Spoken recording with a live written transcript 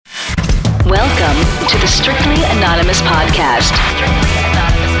to the Strictly Anonymous podcast.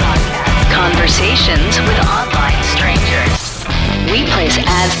 Conversations with online strangers. We place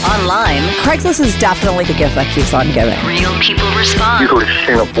ads online. Craigslist is definitely the gift that keeps on giving. Real people respond. You go to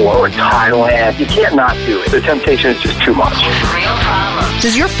Singapore or Thailand, you can't not do it. The temptation is just too much. Real problems.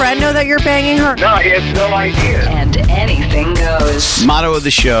 Does your friend know that you're banging her? No, he has no idea. And anything goes. Motto of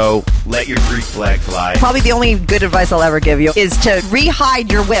the show, let your Greek flag fly. Probably the only good advice I'll ever give you is to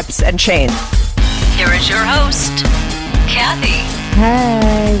re-hide your whips and chains. Here is your host, Kathy.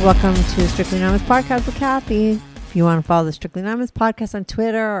 Hey, welcome to Strictly Anonymous Podcast with Kathy. If you want to follow the Strictly Anonymous Podcast on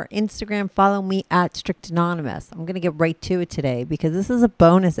Twitter or Instagram, follow me at Strict Anonymous. I'm going to get right to it today because this is a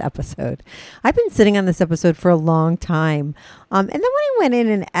bonus episode. I've been sitting on this episode for a long time. And then when I went in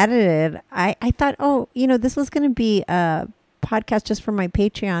and edited, I thought, this was going to be a podcast just for my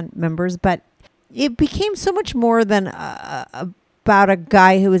Patreon members, but it became so much more than about a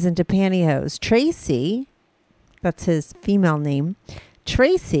guy who was into pantyhose. Tracy, that's his female name,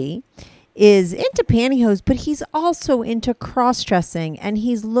 Tracy is into pantyhose, but he's also into cross-dressing, and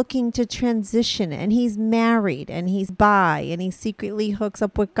he's looking to transition, and he's married, and he's bi, and he secretly hooks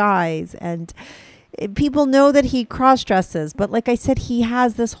up with guys, and people know that he cross-dresses, but like I said, he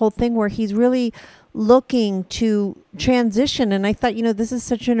has this whole thing where he's really looking to transition. And I thought, this is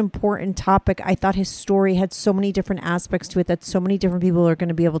such an important topic. I thought his story had so many different aspects to it that so many different people are going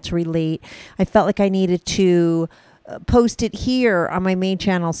to be able to relate. I felt like I needed to post it here on my main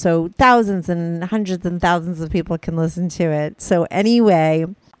channel so thousands and hundreds and thousands of people can listen to it. So anyway,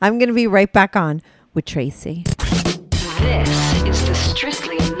 I'm going to be right back on with Tracy. This is the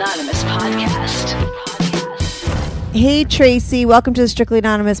Strictly Anonymous podcast. Hey, Tracy. Welcome to the Strictly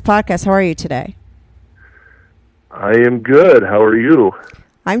Anonymous podcast. How are you today? I am good. How are you?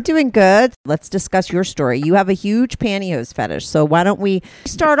 I'm doing good. Let's discuss your story. You have a huge pantyhose fetish. So why don't we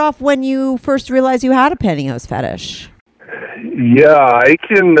start off when you first realized you had a pantyhose fetish? Yeah, I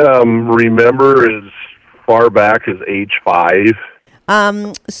can remember as far back as age 5.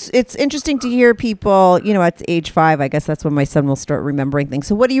 It's interesting to hear people, at age 5, I guess that's when my son will start remembering things.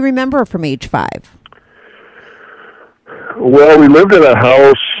 So what do you remember from age 5? Well, we lived in a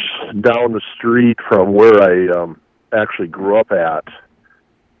house down the street from where I actually grew up at.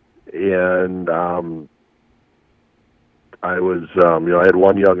 And I was, I had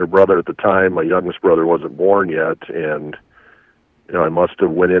one younger brother at the time. My youngest brother wasn't born yet, and I must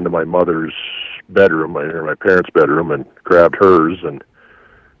have went into my mother's bedroom, or my parents' bedroom, and grabbed hers and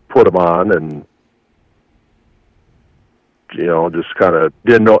put them on, and just kind of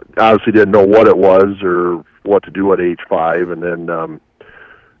obviously didn't know what it was or what to do at age 5. And then a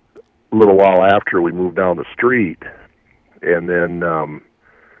little while after, we moved down the street, and then.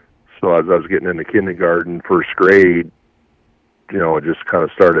 So as I was getting into kindergarten, first grade, it just kind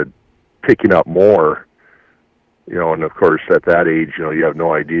of started picking up more, and of course at that age, you have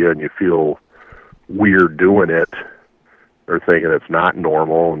no idea and you feel weird doing it or thinking it's not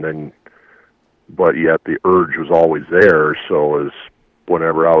normal, but yet the urge was always there. So as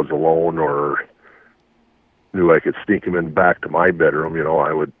whenever I was alone or knew I could sneak them in back to my bedroom,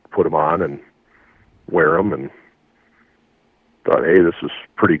 I would put them on and wear them and thought, hey, this is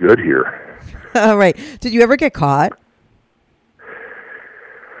pretty good here. All right. Did you ever get caught?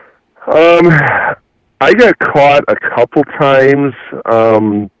 I got caught a couple times.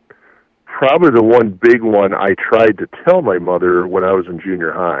 Probably the one big one I tried to tell my mother when I was in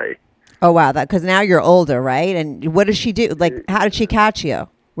junior high. Oh, wow. Because now you're older, right? And what does she do? Like, how did she catch you?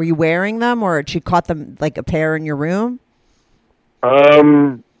 Were you wearing them, or she caught them like a pair in your room? I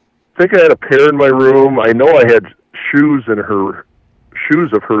think I had a pair in my room. I know I had shoes of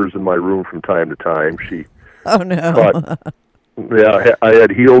hers in my room from time to time. Oh no! But, yeah, I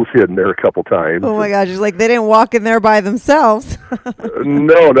had heels hidden there a couple times. Oh my gosh! It's like they didn't walk in there by themselves.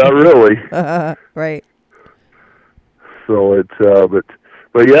 No, not really. Right. So it's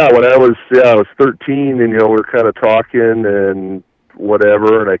but yeah, when I was 13, and we were kind of talking and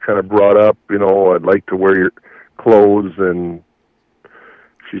whatever, and I kind of brought up, I'd like to wear your clothes, and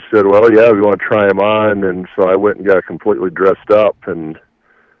she said, well, yeah, we want to try them on. And so I went and got completely dressed up and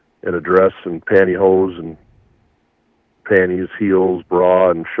in a dress and pantyhose and panties, heels, bra,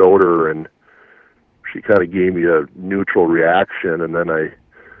 and showed her. And she kind of gave me a neutral reaction. And then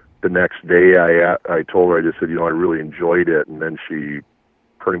the next day I told her, I just said, I really enjoyed it. And then she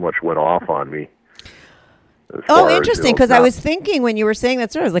pretty much went off on me. Oh, interesting, because I was thinking when you were saying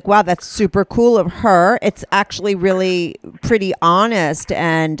that story, I was like, wow, that's super cool of her. It's actually really pretty honest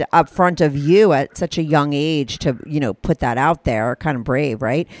and upfront of you at such a young age to, put that out there, kind of brave,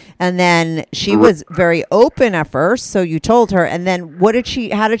 right? And then she was very open at first, so you told her, and then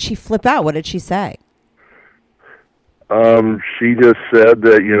how did she flip out? What did she say? She just said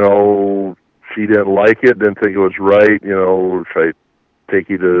that, she didn't like it, didn't think it was right, if I take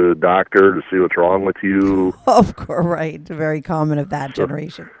you to the doctor to see what's wrong with you. Of course, right. Very common of that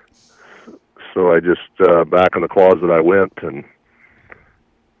generation. So I just, back in the closet I went, and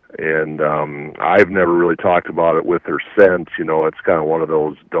I've never really talked about it with her since. It's kind of one of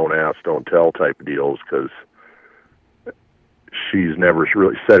those don't ask, don't tell type of deals, because she's never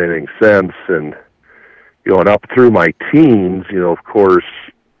really said anything since. And, and up through my teens, of course,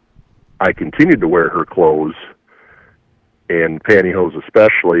 I continued to wear her clothes, and pantyhose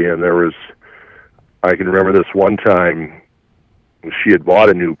especially. And I can remember this one time, she had bought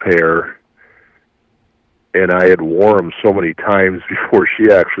a new pair, and I had worn them so many times before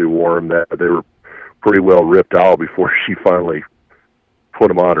she actually wore them that they were pretty well ripped out before she finally put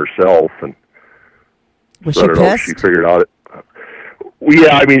them on herself. And was so she I don't know if pissed? she figured out it.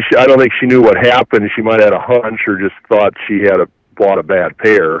 Yeah, I mean, I don't think she knew what happened. She might have had a hunch or just thought she had bought a bad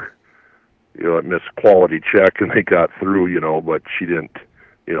pair. It missed quality check, and they got through, but she didn't,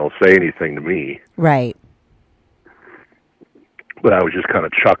 say anything to me. Right. But I was just kind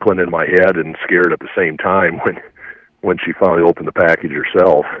of chuckling in my head and scared at the same time when she finally opened the package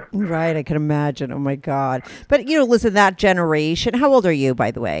herself. Right, I can imagine. Oh, my God. But, listen, that generation, how old are you,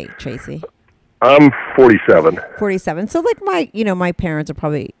 by the way, Tracy? I'm 47. 47. So, like, my parents are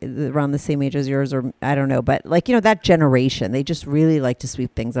probably around the same age as yours, or I don't know. But, like, that generation, they just really like to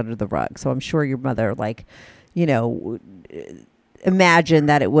sweep things under the rug. So I'm sure your mother, imagined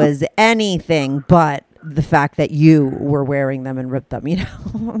that it was anything but the fact that you were wearing them and ripped them,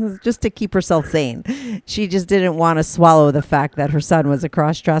 just to keep herself sane. She just didn't want to swallow the fact that her son was a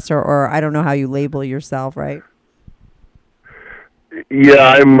cross-dresser, or I don't know how you label yourself, right?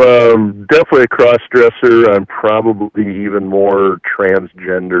 Yeah, I'm definitely a cross-dresser. I'm probably even more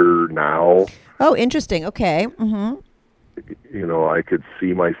transgender now. Oh, interesting. Okay. Mm-hmm. I could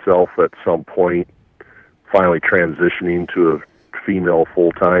see myself at some point finally transitioning to a female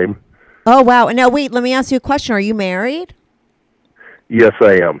full-time. Oh, wow. Now, wait, let me ask you a question. Are you married? Yes,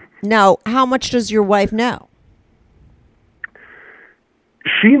 I am. Now, how much does your wife know?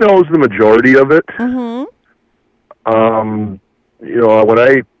 She knows the majority of it. Mm-hmm. When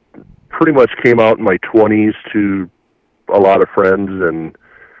I pretty much came out in my 20s to a lot of friends and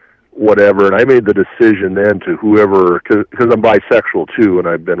whatever, and I made the decision then to whoever, because I'm bisexual too, and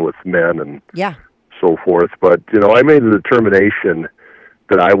I've been with men and so forth, but, I made the determination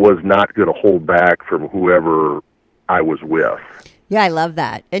that I was not going to hold back from whoever I was with. Yeah, I love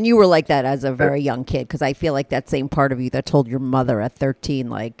that. And you were like that as a very young kid, because I feel like that same part of you that told your mother at 13,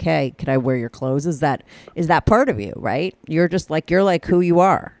 like, hey, could I wear your clothes? Is that part of you, right? You're like who you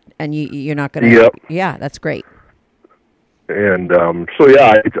are, and you're not going to. Yep. Yeah, that's great. And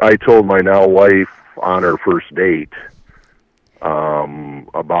I told my now wife on our first date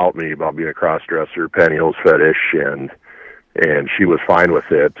about being a cross-dresser, pantyhose fetish, and she was fine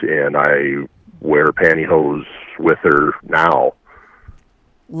with it, and I wear pantyhose with her now.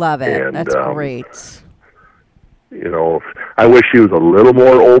 Love it. And, that's great. I wish she was a little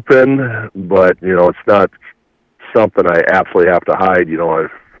more open, but, it's not something I absolutely have to hide. I've,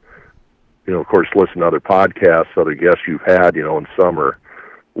 of course, listened to other podcasts, other guests you've had, and some are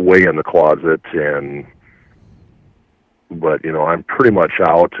way in the closet, but, I'm pretty much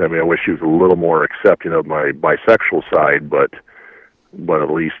out. I mean, I wish she was a little more accepting of my bisexual side, but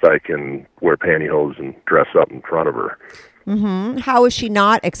at least I can wear pantyhose and dress up in front of her. Mm-hmm. How is she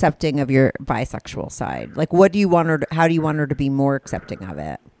not accepting of your bisexual side? Like, what do you want her to, how do you want her to be more accepting of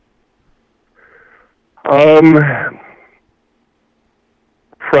it?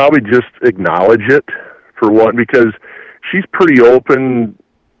 Probably just acknowledge it, for one, because she's pretty open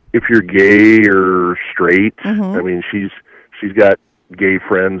if you're gay or straight. Mm-hmm. I mean, she's got gay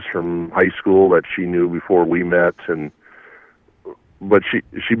friends from high school that she knew before we met, but she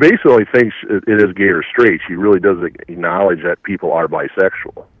basically thinks it is gay or straight. She really doesn't acknowledge that people are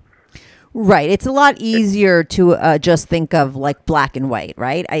bisexual. Right. It's a lot easier to just think of like black and white,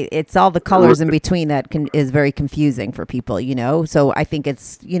 right? It's all the colors in between that is very confusing for people, So I think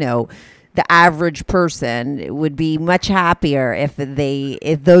it's, the average person would be much happier if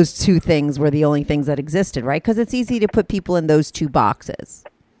those two things were the only things that existed, right? Because it's easy to put people in those two boxes.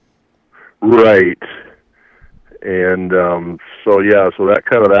 Right. And so that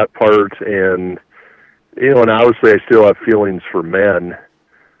kind of that part, and and obviously I still have feelings for men.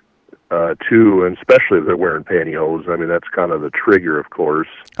 too, and especially if they're wearing pantyhose. I mean, that's kind of the trigger, of course.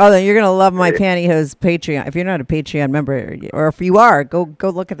 Oh, then you're gonna love my pantyhose Patreon. If you're not a Patreon member, or if you are, go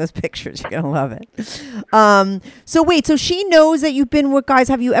look at those pictures. You're gonna love it. So wait, so she knows that you've been with guys.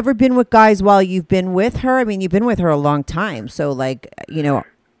 Have you ever been with guys while you've been with her? I mean, you've been with her a long time, so like, you know.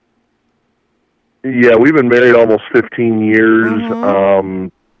 Yeah, we've been married almost 15 years.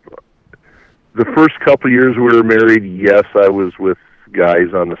 The first couple of years we were married, yes, I was with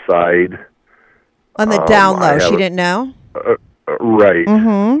guys on the side. On the down low, she didn't know? Right.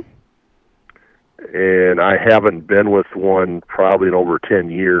 Mm-hmm. And I haven't been with one probably in over 10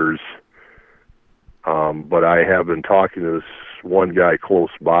 years. But I have been talking to this one guy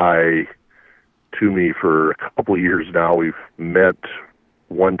close by to me for a couple of years now. We've met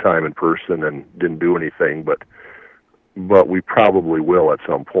one time in person and didn't do anything, but we probably will at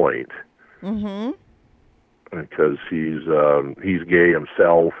some point. Mm-hmm. Because he's gay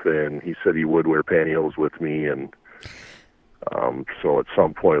himself, and he said he would wear pantyhose with me, and so at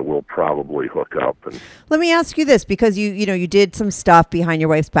some point we'll probably hook up. And let me ask you this, because you did some stuff behind your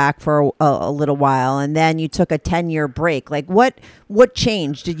wife's back for a little while, and then you took a 10-year break. Like what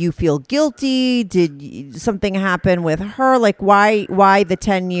changed? Did you feel guilty? Did something happen with her? Like why the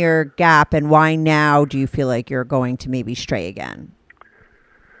 10-year gap, and why now do you feel like you're going to maybe stray again?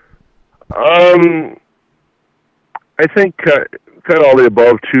 I think kind of all the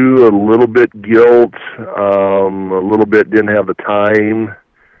above too. A little bit guilt, a little bit didn't have the time,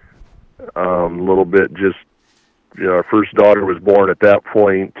 a little bit just, our first daughter was born at that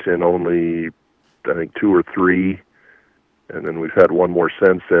point, and only I think 2 or 3, and then we've had one more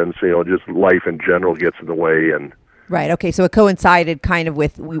since then. So just life in general gets in the way. And right. Okay. So it coincided kind of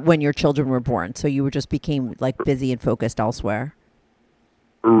with when your children were born. So you became like busy and focused elsewhere.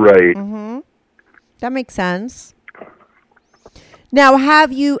 Right. Mm-hmm. That makes sense. Now,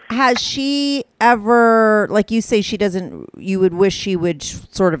 has she ever, like you say, you would wish she would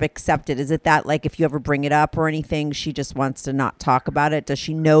sort of accept it? Is it that, like, if you ever bring it up or anything, she just wants to not talk about it? Does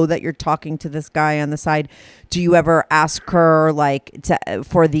she know that you're talking to this guy on the side? Do you ever ask her, like,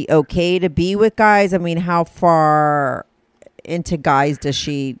 for the okay to be with guys? I mean, how far into guys does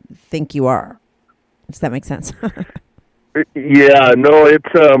she think you are? Does that make sense? Yeah, no,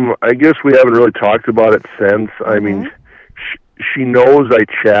 it's, I guess we haven't really talked about it since. I mean, she knows I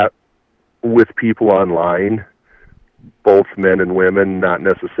chat with people online, both men and women, not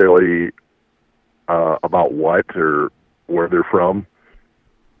necessarily about what or where they're from,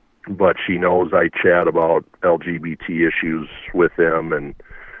 but she knows I chat about LGBT issues with them, and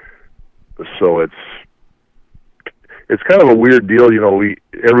so it's kind of a weird deal.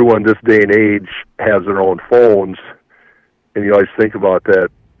 Everyone this day and age has their own phones, and you always think about that.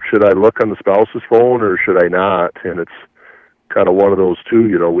 Should I look on the spouse's phone or should I not? And it's kind of one of those two,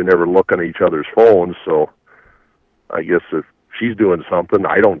 we never look on each other's phones, so I guess if she's doing something,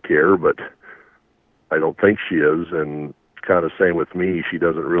 I don't care, but I don't think she is, and kind of same with me. She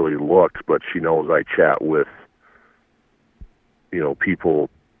doesn't really look, but she knows I chat with, people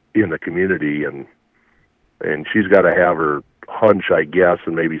in the community, and she's got to have her hunch, I guess,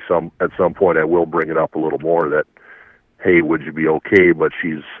 and maybe at some point I will bring it up a little more that, hey, would you be okay? But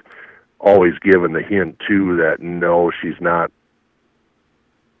she's always given the hint too that no, she's not,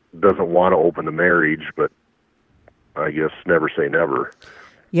 doesn't want to open the marriage, but I guess never say never.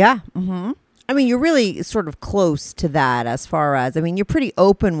 Yeah. Mm-hmm. I mean, you're really sort of close to that as far as, you're pretty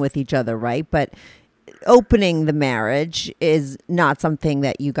open with each other, right? But opening the marriage is not something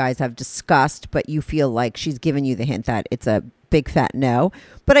that you guys have discussed, but you feel like she's given you the hint that it's a big fat no.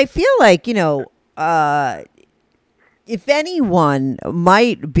 But I feel like, if anyone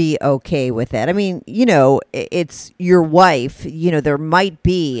might be okay with it, it's your wife, there might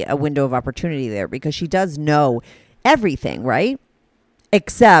be a window of opportunity there because she does know everything, right?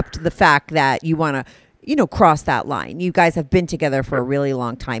 Except the fact that you want to, cross that line. You guys have been together for a really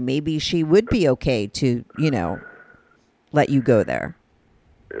long time. Maybe she would be okay to, let you go there.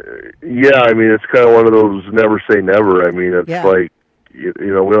 Yeah, it's kind of one of those never say never. It's like,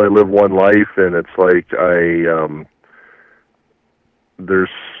 we only live one life, and it's like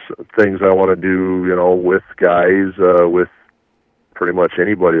there's things I want to do, with guys, with pretty much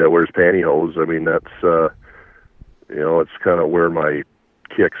anybody that wears pantyhose. That's, it's kind of where my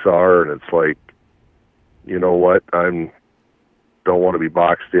kicks are, and it's like, you know what, don't want to be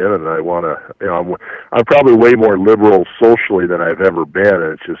boxed in, and I want to, I'm probably way more liberal socially than I've ever been,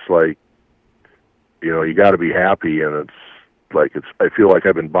 and it's just like, you got to be happy, and it's like, I feel like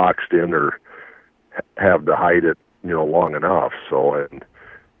I've been boxed in or have to hide it, long enough. So, and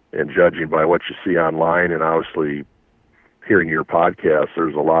judging by what you see online, and obviously, hearing your podcast,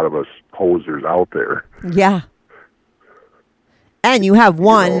 there's a lot of us hosers out there. Yeah. And you have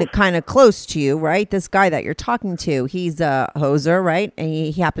one know. kind of close to you, right? This guy that you're talking to, he's a hoser, right? And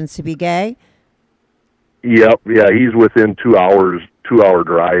he happens to be gay. Yep, yeah, he's within 2-hour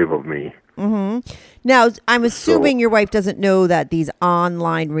drive of me. Mm-hmm. Now, I'm assuming your wife doesn't know that these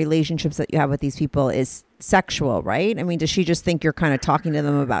online relationships that you have with these people is sexual, right? I mean, does she just think you're kind of talking to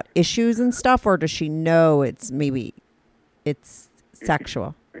them about issues and stuff, or does she know it's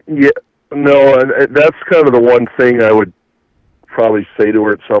sexual? Yeah, no, and that's kind of the one thing I would probably say to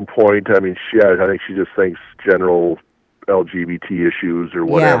her at some point. I mean, I think she just thinks general LGBT issues or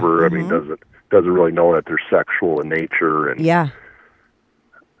whatever. Yeah. I mean, doesn't really know that they're sexual in nature, and Yeah.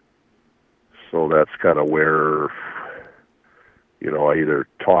 so that's kind of where, I either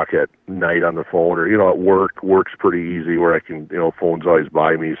talk at night on the phone or, at work. Work's pretty easy where I can, phone's always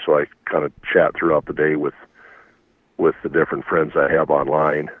by me, so I kind of chat throughout the day with the different friends I have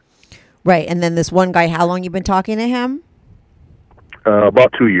online. Right. And then this one guy, how long you been talking to him?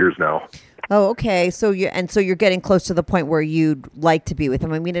 About 2 years now. Oh, okay. So you're getting close to the point where you'd like to be with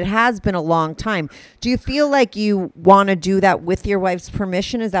him. I mean, it has been a long time. Do you feel like you want to do that with your wife's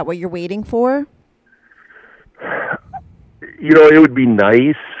permission? Is that what you're waiting for? It would be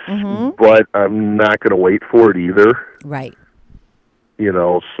nice, but I'm not going to wait for it either. Right.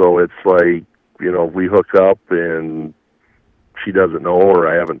 So it's like, if we hook up and she doesn't know or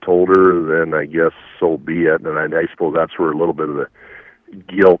I haven't told her, then I guess so be it. And I suppose that's where a little bit of the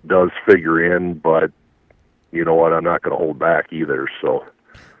guilt does figure in, but you know what, I'm not going to hold back either. So,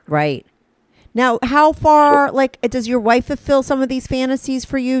 right. Now, how far, does your wife fulfill some of these fantasies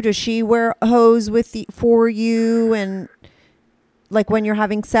for you? Does she wear hose for you? And when you're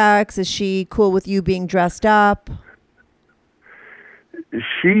having sex, is she cool with you being dressed up?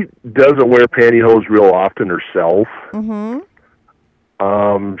 She doesn't wear pantyhose real often herself. Mm-hmm.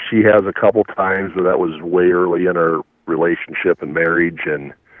 She has a couple times, but that was way early in our relationship and marriage,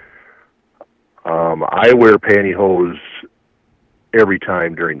 and I wear pantyhose every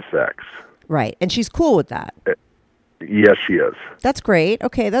time during sex. Right, and she's cool with that. Yes, she is. That's great.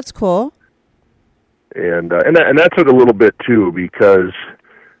 Okay, that's cool. And that took a little bit too, because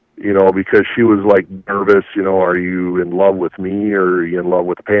she was nervous. Are you in love with me or are you in love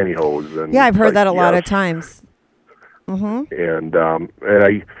with the pantyhose? And yeah, I've heard that a lot of times. Mm-hmm. And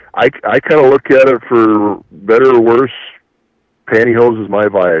I kind of look at it, for better or worse, pantyhose is my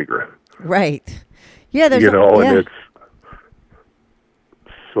Viagra. Right. Yeah, there's and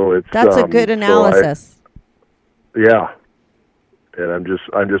that's a good analysis. Yeah. And I'm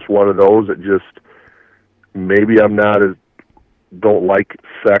just one of those that just, maybe I'm don't like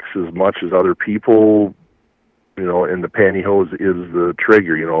sex as much as other people, and the pantyhose is the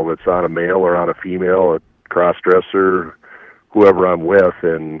trigger, if it's on a male or on a female, a cross-dresser, whoever I'm with,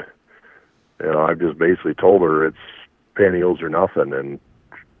 and I've just basically told her it's pantyhose or nothing, and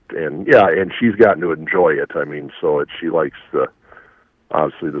yeah, and she's gotten to enjoy it. I mean, so she likes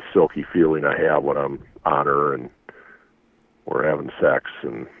obviously the silky feeling I have when I'm on her and we're having sex,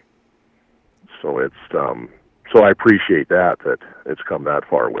 and so it's so I appreciate that it's come that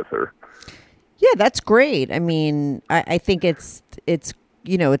far with her. Yeah, that's great. I mean, I think it's it's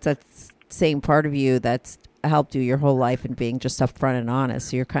that same part of you that's helped you your whole life in being just upfront and honest.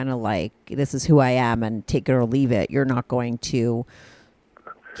 So you're kind of like, this is who I am, and take it or leave it. You're not going to,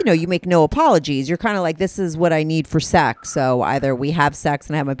 you make no apologies. You're kind of like, this is what I need for sex. So either we have sex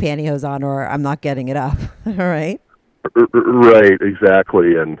and I have my pantyhose on, or I'm not getting it up. All right. Right,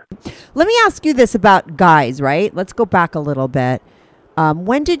 exactly. And let me ask you this about guys, right? Let's go back a little bit.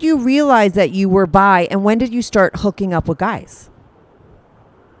 When did you realize that you were bi, and when did you start hooking up with guys?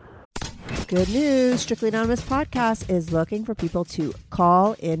 Good news. Strictly Anonymous Podcast is looking for people to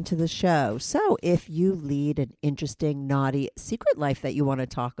call into the show. So if you lead an interesting, naughty secret life that you want to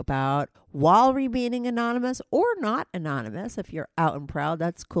talk about while remaining anonymous, or not anonymous, if you're out and proud,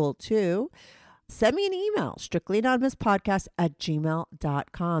 that's cool too. Send me an email,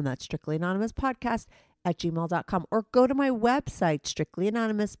 strictlyanonymouspodcast@gmail.com. That's strictlyanonymouspodcast@gmail.com. Or go to my website,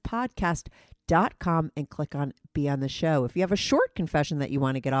 strictlyanonymouspodcast.com, and click on Be on the Show. If you have a short confession that you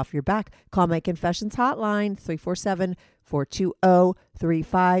want to get off your back, call my confessions hotline,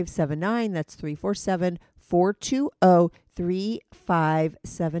 347-420-3579. That's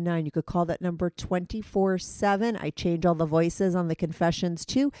 347-420-3579. You could call that number 24/7. I change all the voices on the confessions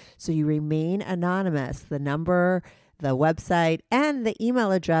too, so you remain anonymous. The number, the website, and the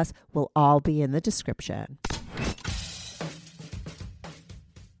email address will all be in the description.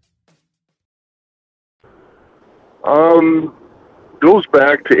 Goes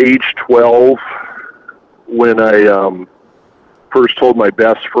back to age 12 when I first told my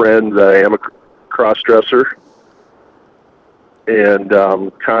best friend that I am a cross-dresser, and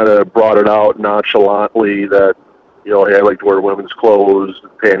kind of brought it out nonchalantly that, hey, I like to wear women's clothes,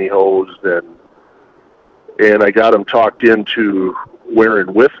 pantyhose, and I got him talked into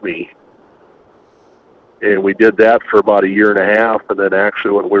wearing with me. And we did that for about a year and a half, and then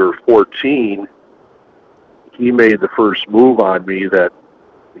actually when we were 14, he made the first move on me that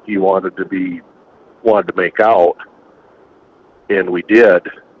he wanted to make out, and we did.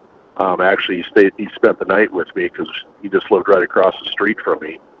 Actually, he spent the night with me because he just lived right across the street from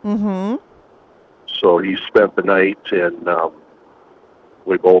me. Mm-hmm. So he spent the night, and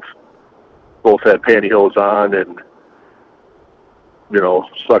we both had pantyhose on, and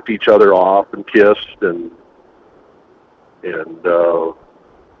sucked each other off and kissed, and kind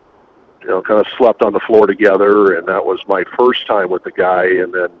of slept on the floor together. And that was my first time with the guy.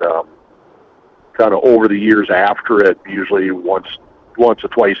 And then kind of over the years after it, usually once or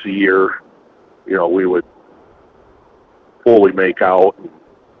twice a year, we would fully make out.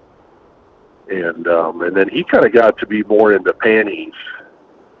 And then he kind of got to be more into panties,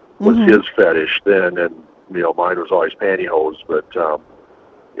 was his fetish then, and mine was always pantyhose. But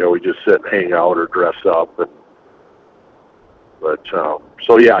we just sit and hang out or dress up,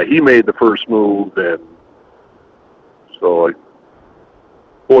 so yeah, he made the first move, and so I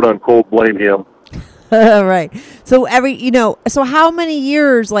quote unquote blame him. Right. So so how many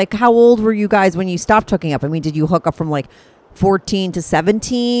years, like how old were you guys when you stopped hooking up? I mean, did you hook up from like 14 to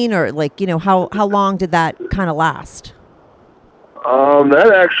 17, or like, how long did that kind of last?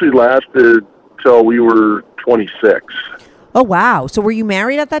 That actually lasted till we were 26. Oh, wow. So were you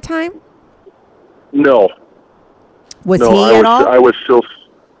married at that time? No. Was he at all? I was still,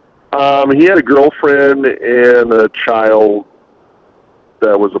 he had a girlfriend and a child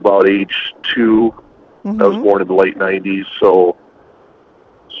that was about age 2. Mm-hmm. That was born in the late 90s. So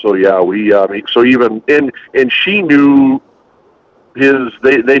yeah, so even, and she knew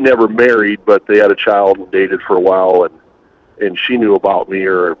they never married, but they had a child and dated for a while, and she knew about me,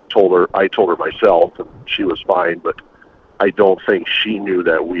 or I told her myself, and she was fine, but I don't think she knew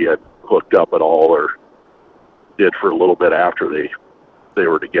that we had hooked up at all, or did for a little bit after they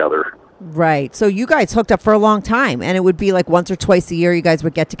were together. Right. So you guys hooked up for a long time, and it would be like once or twice a year you guys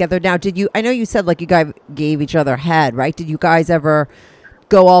would get together. Now, I know you said like you guys gave each other head, right? Did you guys ever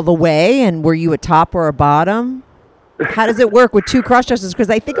go all the way, and were you a top or a bottom? How does it work with two cross-dressers? Because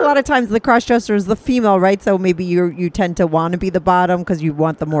I think a lot of times the cross-dresser is the female, right? So maybe you tend to want to be the bottom because you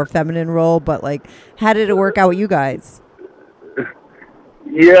want the more feminine role. But like, how did it work out with you guys?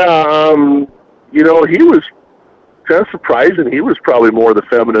 Yeah, he was kind of surprising. He was probably more the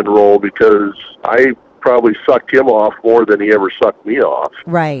feminine role because I probably sucked him off more than he ever sucked me off.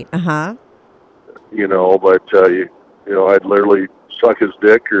 Right. Uh-huh. But I'd literally suck his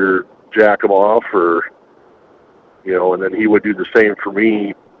dick or jack him off, or and then he would do the same for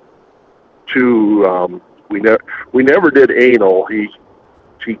me too. We never did anal. He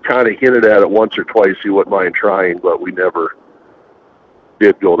kind of hinted at it once or twice he wouldn't mind trying, but we never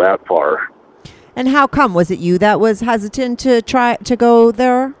did go that far. And how come? Was it you that was hesitant to try to go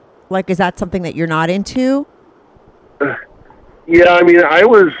there? Like, is that something that you're not into? Yeah, I mean, I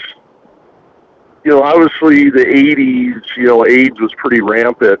was, obviously the 80s, AIDS was pretty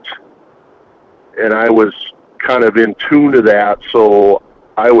rampant, and I was kind of in tune to that, so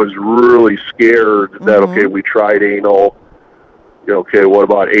I was really scared that, okay, we tried anal, okay, what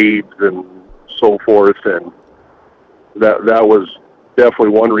about AIDS and so forth, and that was definitely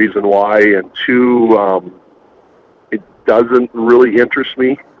one reason why, and two, it doesn't really interest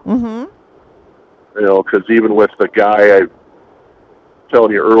me, because even with the guy I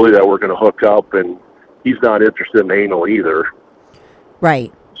telling you earlier that we're going to hook up, and he's not interested in anal either.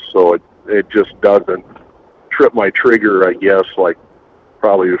 Right. So it just doesn't trip my trigger, I guess,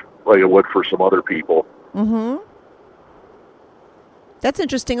 probably like it would for some other people. Mm-hmm. That's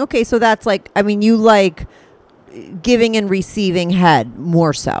interesting. Okay, so that's you like giving and receiving head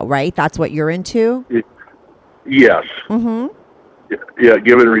more so, right? That's what you're into? Yes. Mm-hmm. Yeah,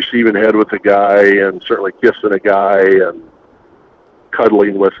 giving and receiving head with a guy, and certainly kissing a guy and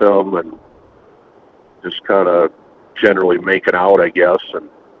cuddling with him, and just kind of generally making out, I guess, and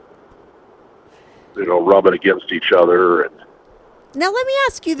rubbing against each other. And now let me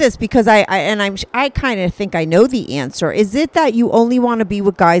ask you this, because I kind of think I know the answer. Is it that you only want to be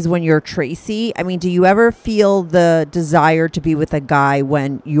with guys when you're Tracy? I mean, do you ever feel the desire to be with a guy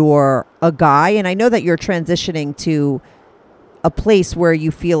when you're a guy? And I know that you're transitioning to a place where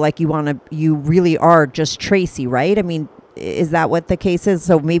you feel like you really are just Tracy, right? I mean, Is that what the case is?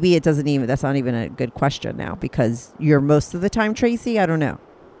 So maybe it doesn't even, that's not even a good question now because you're most of the time Tracy. I don't know.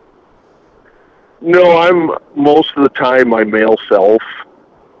 No, I'm most of the time my male self.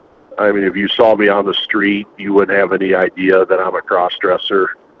 I mean, if you saw me on the street, you wouldn't have any idea that I'm a cross-dresser.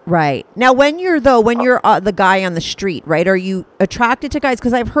 Right. Now, when you're the guy on the street, right, are you attracted to guys?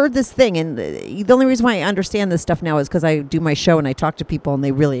 Because I've heard this thing, and the only reason why I understand this stuff now is because I do my show and I talk to people and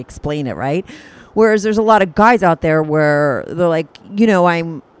they really explain it, right? Whereas there's a lot of guys out there where they're like, you know,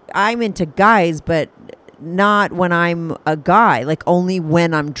 I'm into guys, but not when I'm a guy, like only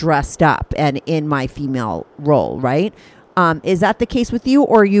when I'm dressed up and in my female role, right? Is that the case with you,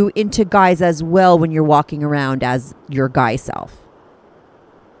 or are you into guys as well when you're walking around as your guy self?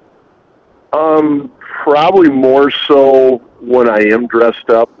 Probably more so when I am dressed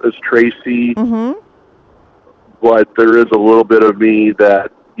up as Tracy. Mm-hmm. But there is a little bit of me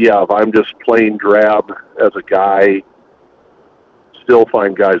that, yeah, if I'm just plain drab as a guy, still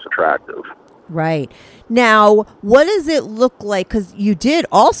find guys attractive. Right. Now, what does it look like? Because you did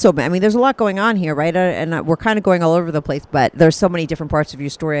also, I mean, there's a lot going on here, right? And we're kind of going all over the place, but there's so many different parts of your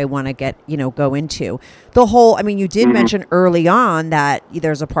story I want to go into. The whole, I mean, you did mention early on that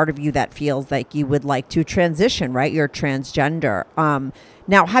there's a part of you that feels like you would like to transition, right? You're transgender.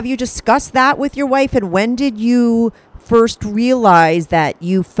 Now, have you discussed that with your wife? And when did you first realize that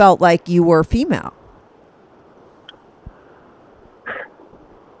you felt like you were female?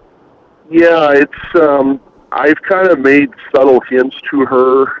 Yeah, it's, I've kind of made subtle hints to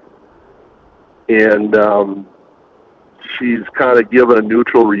her, and she's kind of given a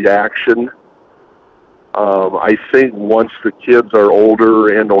neutral reaction. I think once the kids are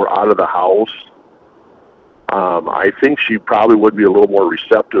older and or out of the house, I think she probably would be a little more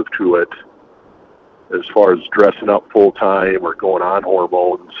receptive to it as far as dressing up full time or going on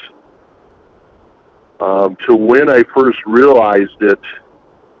hormones. To when I first realized it,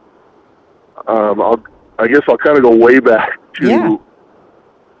 I guess I'll kind of go way back to,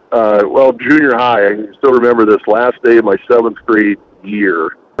 junior high. I can still remember this last day of my 7th grade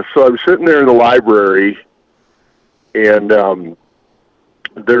year. So I'm sitting there in the library, and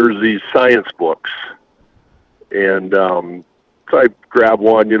there's these science books. And so I grab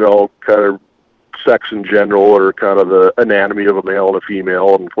one, you know, kind of sex in general or kind of the anatomy of a male and a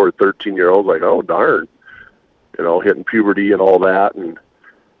female. And for a 13-year-old, like, oh, darn, you know, hitting puberty and all that. And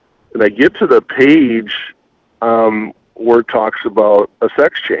I get to the page where it talks about a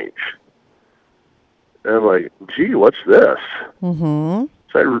sex change. And I'm like, gee, what's this? Mm-hmm.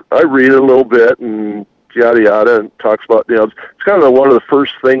 So I read it a little bit and yada, yada, and talks about, you know, it's kind of one of the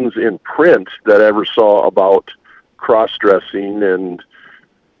first things in print that I ever saw about cross-dressing and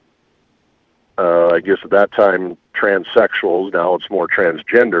I guess at that time transsexuals. Now it's more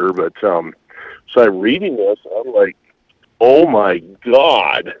transgender. But so I'm reading this and I'm like, oh, my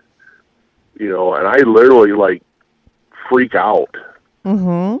God. You know, and I literally, like, freak out.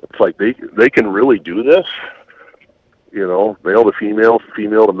 Mm-hmm. It's like they can really do this, you know, male to female,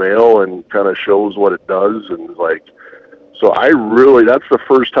 female to male, and kind of shows what it does. And, like, so that's the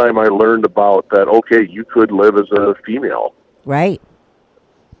first time I learned about that, okay, you could live as a female. Right.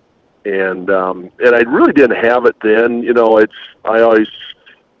 And I really didn't have it then. You know, I always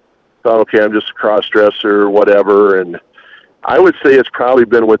thought, okay, I'm just a cross-dresser, whatever. And I would say it's probably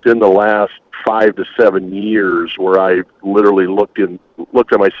been within the last 5 to 7 years where I literally looked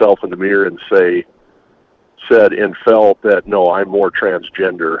at myself in the mirror and said and felt that, no, I'm more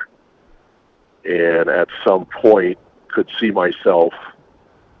transgender. And at some point could see myself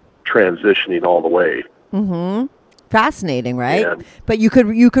transitioning all the way. Mm-hmm. Fascinating, right? And, but you could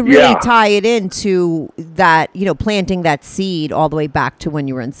really tie it into that, you know, planting that seed all the way back to when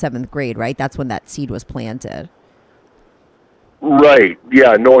you were in 7th grade, right? That's when that seed was planted. Right.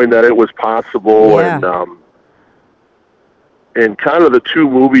 Yeah. Knowing that it was possible. Yeah. And kind of the two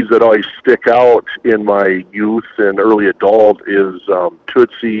movies that always stick out in my youth and early adult is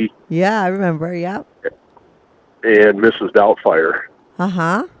Tootsie. Yeah, I remember. Yeah. And Mrs. Doubtfire.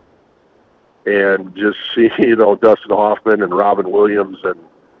 Uh-huh. And just see, you know, Dustin Hoffman and Robin Williams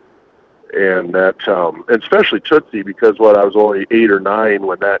and that, and especially Tootsie, because I was only 8 or 9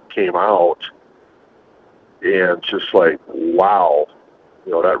 when that came out. And just like, wow,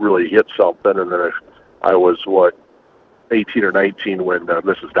 you know, that really hit something. And then I was, 18 or 19 when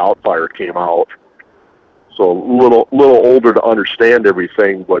Mrs. Doubtfire came out. So a little older to understand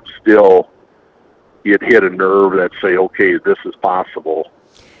everything, but still it hit a nerve that say, okay, this is possible.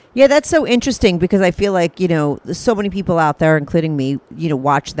 Yeah, that's so interesting because I feel like, you know, there's so many people out there, including me, you know,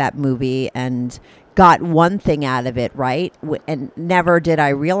 watch that movie and got one thing out of it, right? And never did I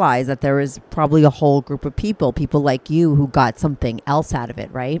realize that there was probably a whole group of people like you, who got something else out of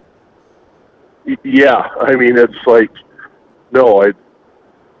it, right? Yeah, I mean, it's like, no,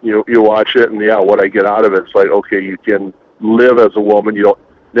 you watch it, and what I get out of it, it's like, okay, you can live as a woman. You don't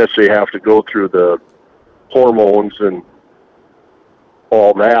necessarily have to go through the hormones and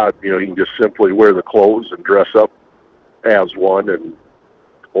all that. You can just simply wear the clothes and dress up as one,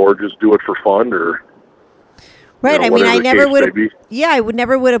 or just do it for fun, or right. I mean, I never would. Yeah, I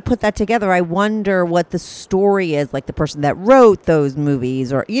never would have put that together. I wonder what the story is, like the person that wrote those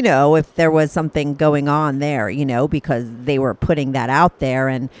movies, or if there was something going on there, because they were putting that out there,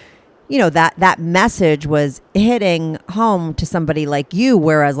 and that message was hitting home to somebody like you.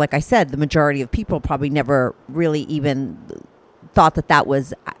 Whereas, like I said, the majority of people probably never really even thought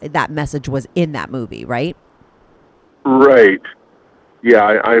that message was in that movie, right? Right.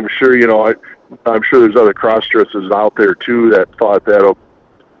 Yeah, I'm sure. I'm sure there's other cross-dressers out there too that thought the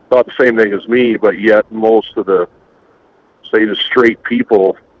same thing as me, but yet most of the straight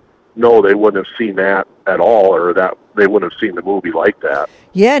people, no, they wouldn't have seen that at all, or that they wouldn't have seen the movie like that.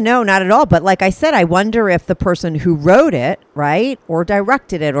 Yeah, no, not at all. But like I said, I wonder if the person who wrote it, right, or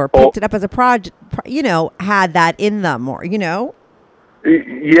directed it, or picked it up as a project, had that in them, or Yeah,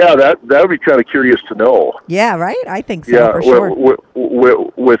 that would be kind of curious to know. Yeah, right. I think so, for sure.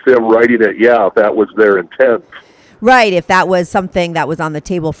 With them writing it, if that was their intent. Right, if that was something that was on the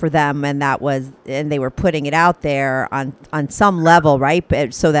table for them, and they were putting it out there on some level, right?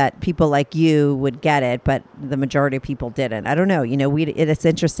 But, so that people like you would get it, but the majority of people didn't. I don't know. It's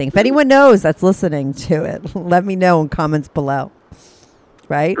interesting. If anyone knows that's listening to it, let me know in comments below.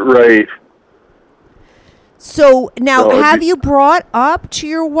 Right. Right. So now, have you brought up to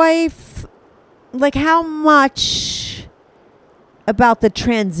your wife, like, how much about the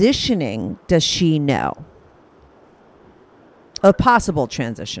transitioning does she know? A possible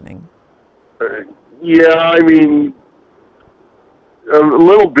transitioning. Yeah, I mean, a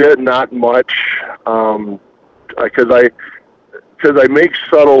little bit, not much, because I make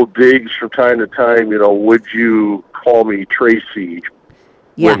subtle digs from time to time. Would you call me Tracy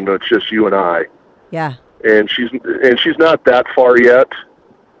when it's just you and I? Yeah. And she's not that far yet.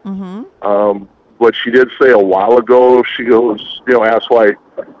 Mm-hmm. But she did say a while ago. She goes, asked why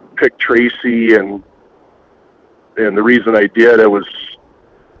I picked Tracy, and the reason I did,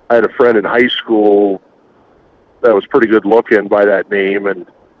 I had a friend in high school that was pretty good looking by that name, and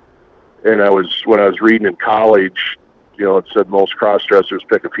when I was reading in college, it said most cross-dressers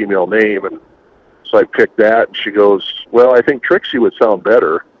pick a female name, and so I picked that, and she goes, well, I think Trixie would sound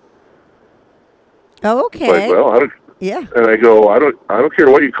better. Oh, okay. Like, well, yeah. And I go, I don't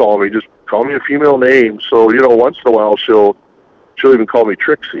care what you call me, just call me a female name. So, once in a while she'll even call me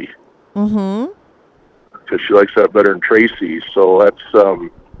Trixie. Mm-hmm. Because she likes that better than Tracy. So that's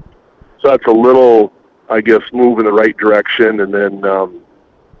a little, I guess, move in the right direction. And then, I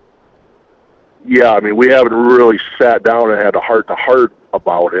mean, we haven't really sat down and had a heart-to-heart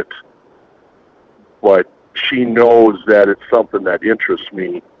about it. But she knows that it's something that interests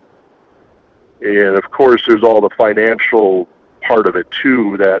me. And of course, there's all the financial part of it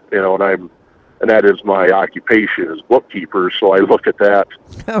too. That and that is my occupation as bookkeeper. So I look at that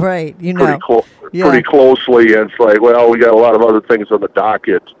all right, pretty closely, and it's like, well, we got a lot of other things on the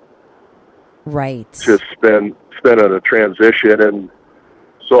docket, right? To spend on a transition, and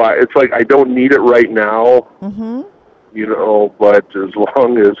so it's like I don't need it right now, mm-hmm. But as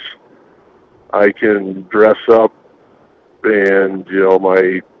long as I can dress up, and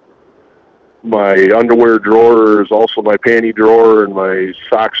my underwear drawer is also my panty drawer, and my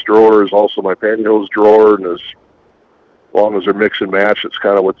socks drawer is also my pantyhose drawer, and as long as they're mix and match, it's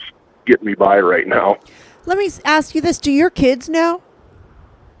kind of what's getting me by right now. Let me ask you this. Do your kids know?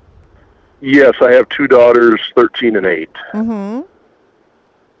 Yes, I have two daughters, 13 and 8. Mm-hmm.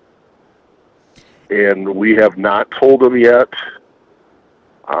 And we have not told them yet.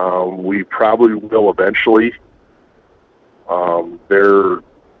 We probably will eventually. They're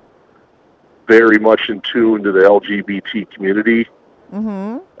very much in tune to the LGBT community.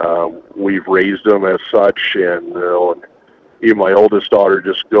 Mm-hmm. We've raised them as such, and even my oldest daughter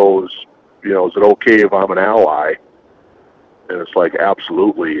just goes, is it okay if I'm an ally? And it's like,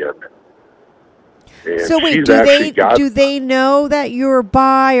 absolutely. And so wait, do they know that you're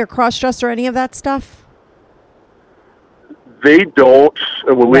bi or cross-dressed or any of that stuff? They don't,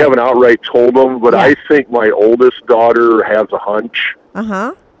 and we haven't outright told them, but I think my oldest daughter has a hunch.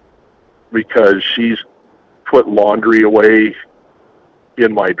 Uh-huh. Because she's put laundry away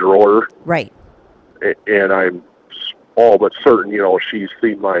in my drawer. Right. And I'm all but certain, she's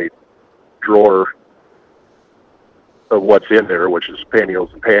seen my drawer of what's in there, which is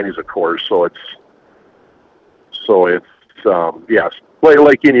pantyhose and panties, of course. So it's yes,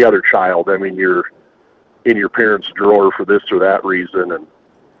 like any other child. I mean, you're in your parents' drawer for this or that reason,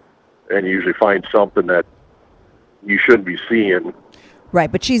 and you usually find something that you shouldn't be seeing.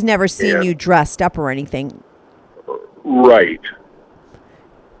 Right, but she's never seen you dressed up or anything. Right.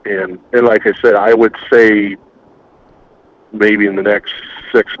 And like I said, I would say maybe in the next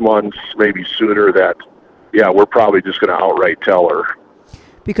 6 months, maybe sooner, that, yeah, we're probably just going to outright tell her.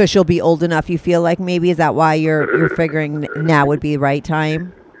 Because she'll be old enough, you feel like? Maybe is that why you're figuring now would be the right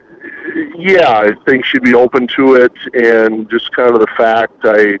time? Yeah, I think she'd be open to it, and just kind of the fact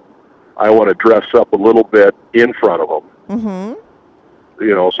I want to dress up a little bit in front of them. Mm-hmm.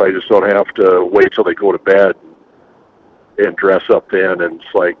 You know, so I just don't have to wait till they go to bed and dress up then. And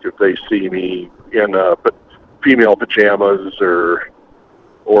it's like if they see me in female pajamas or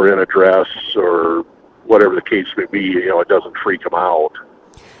in a dress or whatever the case may be, you know, it doesn't freak them out.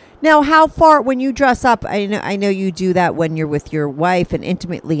 Now, how far, when you dress up, I know you do that when you're with your wife and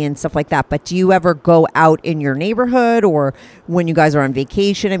intimately and stuff like that, but do you ever go out in your neighborhood or when you guys are on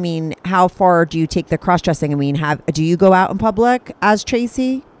vacation? I mean, how far do you take the cross-dressing? I mean, do you go out in public as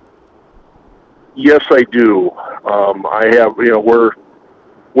Tracy? Yes, I do. I have, you know, we're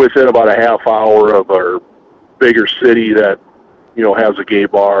within about a half hour of our bigger city that, you know, has a gay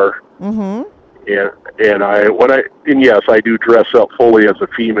bar. Mm-hmm. And yes, I do dress up fully as a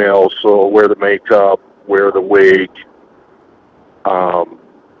female, so wear the makeup, wear the wig,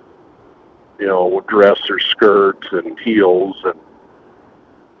 you know, dress or skirts and heels,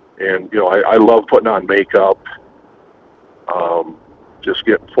 and you know, I love putting on makeup, just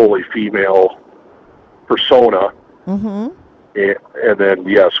get fully female persona, mm-hmm. and then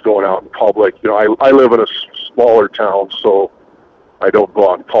yes, going out in public. You know, I live in a smaller town, so I don't go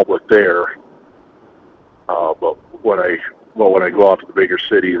out in public there. But when I go out to the bigger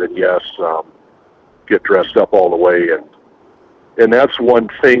city, then yes, get dressed up all the way, and that's one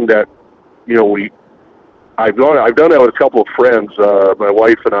thing that, you know, I've done that with a couple of friends. My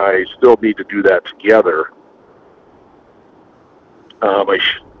wife and I still need to do that together.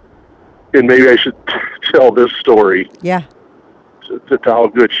 And maybe I should tell this story. Yeah. To how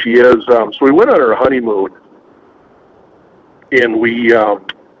good she is. So we went on our honeymoon, and we.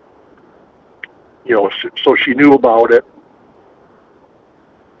 You know, so she knew about it,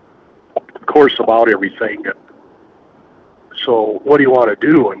 of course, about everything. And so, what do you want to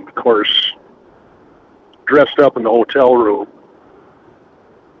do? And of course, dressed up in the hotel room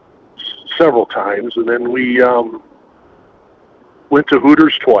several times, and then we went to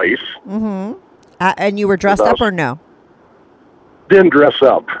Hooters twice. Mm-hmm. And you were dressed up or no? Didn't dress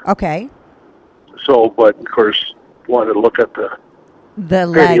up. Okay. So, but of course, wanted to look at the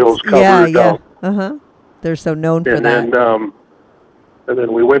legs. Yeah. Uh-huh. They're so known for that. And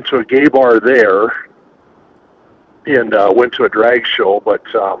then we went to a gay bar there and went to a drag show, but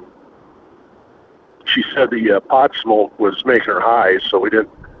she said the pot smoke was making her high, so we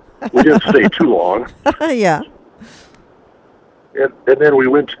didn't stay too long. Yeah. And then we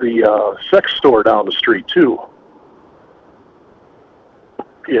went to the sex store down the street too,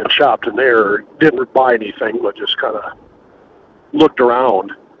 and shopped in there. Didn't buy anything, but just kind of looked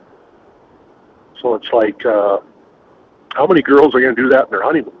around. So it's like, how many girls are going to do that in their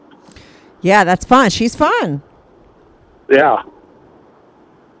honeymoon? Yeah, that's fun. She's fun. Yeah.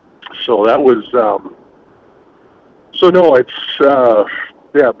 So that was, so no, it's,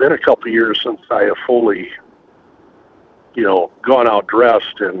 been a couple of years since I have fully, you know, gone out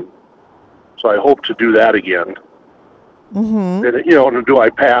dressed, and so I hope to do that again. Mm-hmm. And, you know, do I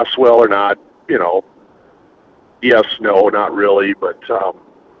pass well or not? You know, yes, no, not really, but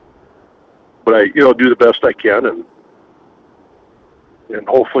I, you know, do the best I can, and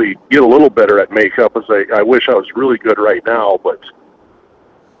hopefully get a little better at makeup. As I wish I was really good right now, but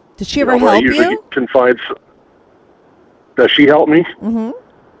did she ever help you? Does she help me? Mm-hmm.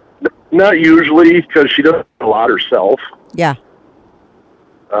 Not usually, because she does a lot herself. Yeah.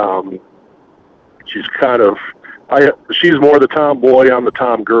 She's kind of, she's more the tomboy, I'm the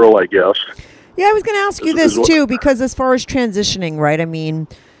tom girl, I guess. Yeah, I was going to ask you this too, because as far as transitioning, right? I mean,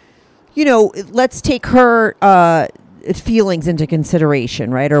 you know, let's take her feelings into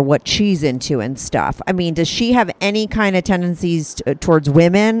consideration, right? Or what she's into and stuff. I mean, does she have any kind of tendencies towards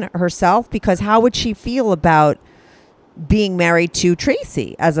women herself? Because how would she feel about being married to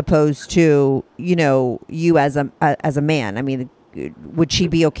Tracy as opposed to, you know, you as a man? I mean, would she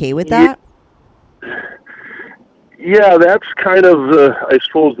be okay with that? Yeah, that's kind of, I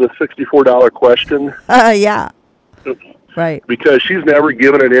suppose, the $64 question. Yeah. Right. Because she's never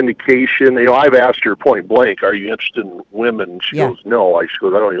given an indication. You know, I've asked her point blank, "Are you interested in women?" She Yeah. goes, "No." She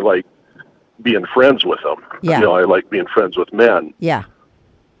goes, "I don't really like being friends with them. Yeah. You know, I like being friends with men." Yeah.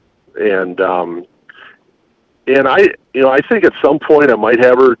 And I, you know, I think at some point I might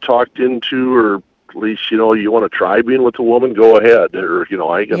have her talked into, or at least, you know, you want to try being with a woman, go ahead, or, you know,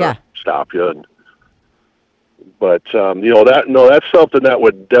 I ain't gonna Yeah. stop you. But you know, that's something that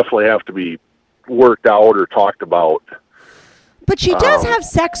would definitely have to be worked out or talked about. But she does have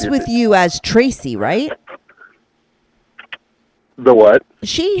sex with you as Tracy, right? The what?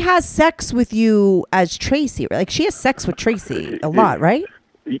 She has sex with you as Tracy. Like, she has sex with Tracy a lot, right?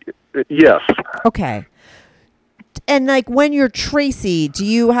 Yes. Okay. And, like, when you're Tracy, do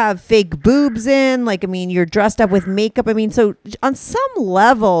you have fake boobs in? Like, I mean, you're dressed up with makeup. I mean, so on some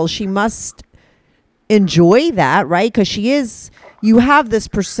level, she must enjoy that, right? Because you have this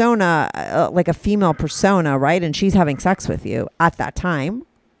persona, like a female persona, right? And she's having sex with you at that time.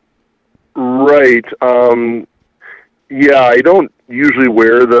 Right. Yeah, I don't usually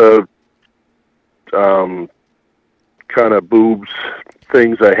wear the kind of boobs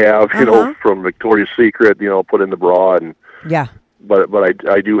things I have, you know, from Victoria's Secret, you know, put in the bra, and Yeah. but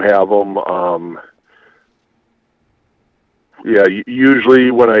I do have them. Yeah,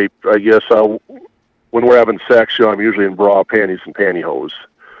 usually when I guess when we're having sex, you know, I'm usually in bra, panties, and pantyhose.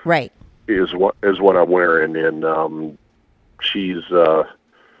 Right. Is what I'm wearing, and she's you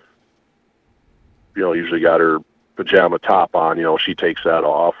know, usually got her pajama top on. You know, she takes that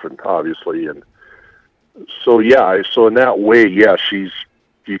off, and obviously, and so yeah, so in that way, yeah,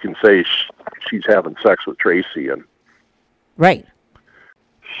 you can say she's having sex with Tracy, and Right.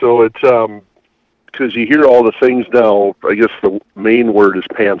 so it's because you hear all the things now. I guess the main word is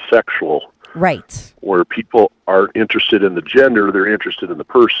pansexual, Right. where people aren't interested in the gender; they're interested in the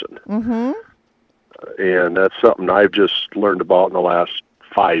person. Mm-hmm. And that's something I've just learned about in the last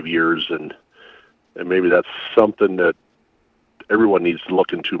 5 years, and maybe that's something that everyone needs to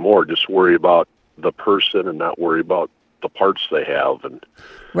look into more. Just worry about the person and not worry about the parts they have, and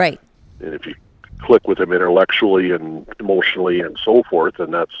Right. if you click with them intellectually and emotionally and so forth,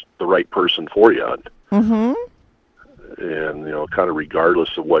 then that's the right person for you. Mm-hmm. And you know, kind of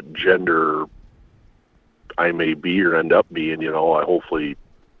regardless of what gender I may be or end up being, you know, I hopefully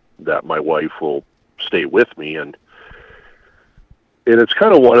that my wife will stay with me, and it's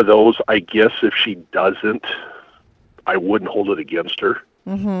kind of one of those, I guess, if she doesn't, I wouldn't hold it against her.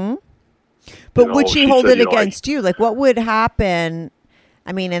 Mm-hmm. But You would know, she she hold said, it you know, against you? Like, what would happen?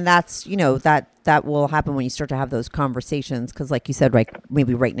 I mean, and that's, you know, that will happen when you start to have those conversations. Because like you said, right,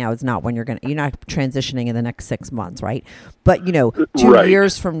 maybe right now is not when you're not transitioning in the next 6 months, right? But, you know, 2 Right.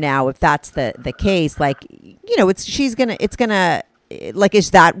 years from now, if that's the case, like, you know, it's gonna, like, is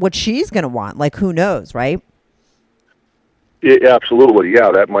that what she's going to want? Like, who knows, right? Yeah, absolutely.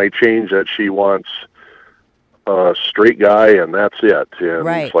 Yeah, that might change, that she wants a straight guy and that's it. And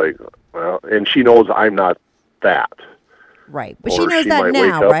Right. it's like, well, and she knows I'm not that. Right. But Or she knows she that might wake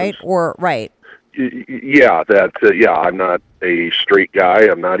now, up right? and- Or, right. Yeah, that, yeah, I'm not a straight guy.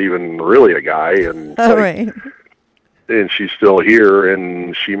 I'm not even really a guy. And All like, right. and she's still here,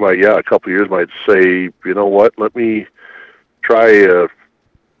 and she might, yeah, a couple of years might say, you know what, let me try a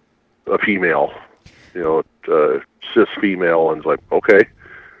female, you know, cis female, and it's like, okay.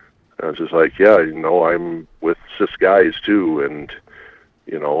 And it's just like, yeah, you know, I'm with cis guys too, and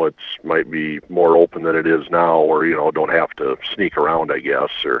you know, it's might be more open than it is now, or you know, don't have to sneak around, I guess,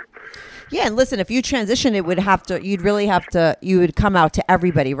 or. Yeah, and listen, if you transition, you would come out to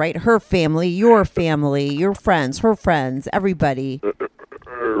everybody, right? Her family, your friends, her friends, everybody.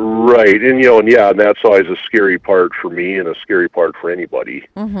 Right, and you know, and yeah, and that's always a scary part for me, and a scary part for anybody.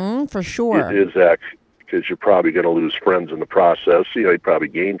 Mm-hmm, for sure. Is that because you're probably going to lose friends in the process. You know, you'd probably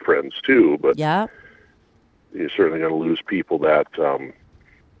gain friends too, but Yeah. you're certainly going to lose people that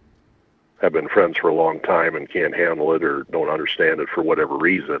have been friends for a long time and can't handle it or don't understand it for whatever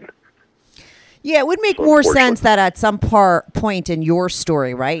reason. Yeah, it would make So more sense that at some point in your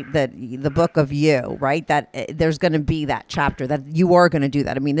story, right, that the book of you, right, that there's going to be that chapter that you are going to do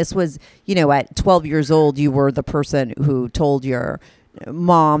that. I mean, this was, you know, at 12 years old, you were the person who told your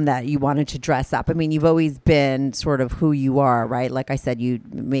mom that you wanted to dress up. I mean, you've always been sort of who you are, right? Like I said, you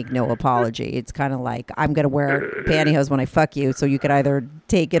make no apology. It's kind of like, I'm going to wear pantyhose when I fuck you, so you could either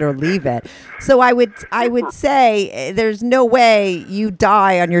take it or leave it. So I would say there's no way you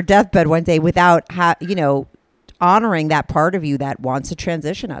die on your deathbed one day without you know, honoring that part of you that wants to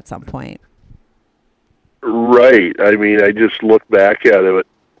transition at some point. Right. I mean, I just look back at it,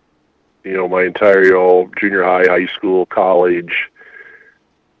 you know, my entire, you know, junior high, high school, college,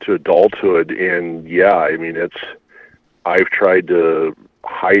 to adulthood, and yeah, I mean, I've tried to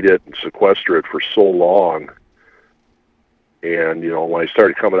hide it and sequester it for so long. And, when I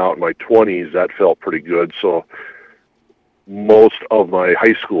started coming out in my 20s, that felt pretty good. So most of my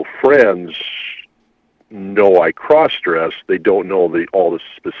high school friends know I cross-dress. They don't know all the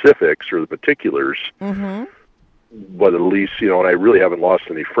specifics or the particulars. Mm-hmm. But at least, and I really haven't lost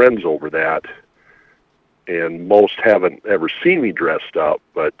any friends over that. And most haven't ever seen me dressed up.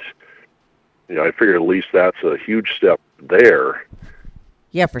 But, I figure at least that's a huge step there.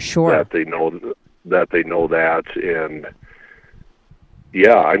 Yeah, for sure. That they know that. And,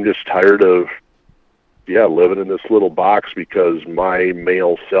 yeah, I'm just tired of, living in this little box because my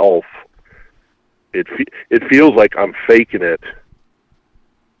male self, it feels like I'm faking it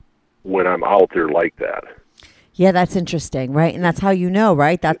when I'm out there like that. Yeah, that's interesting, right? And that's how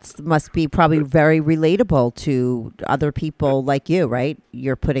right? That must be probably very relatable to other people like you, right?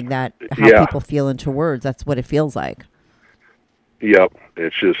 You're putting that, how people feel into words. That's what it feels like. Yep.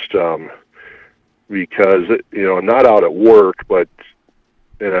 It's just because, I'm not out at work,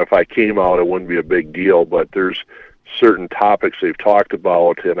 and if I came out, it wouldn't be a big deal, but there's certain topics they've talked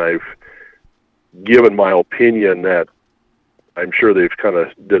about, and I've given my opinion that I'm sure they've kind of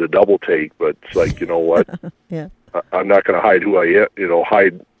did a double take, but it's like, you know what? Yeah. I'm not going to hide who I am,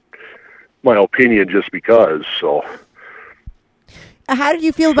 hide my opinion just because, so. How did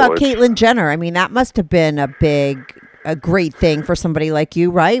you feel about Caitlyn Jenner? I mean, that must have been a great thing for somebody like you,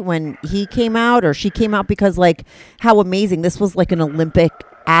 right? When he came out or she came out, because like how amazing. This was like an Olympic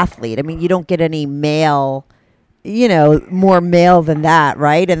athlete. I mean, you don't get any male, more male than that,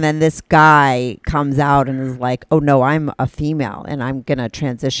 right? And then this guy comes out and is like, oh no, I'm a female and I'm going to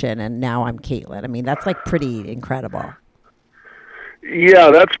transition and now I'm Caitlyn. I mean, that's like pretty incredible. Yeah,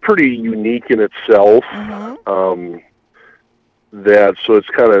 that's pretty unique in itself. Mm-hmm. So it's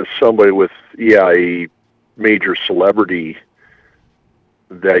kind of somebody with, a major celebrity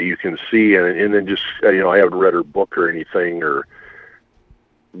that you can see, and then just, I haven't read her book or anything,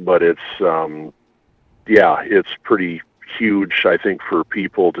 but it's, it's pretty huge, I think, for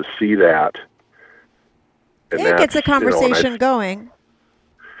people to see that. And it gets a conversation going.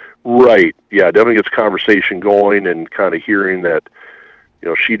 Right. Yeah, it definitely gets a conversation going, and kind of hearing that,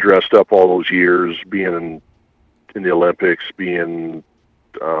 she dressed up all those years, being in the Olympics, being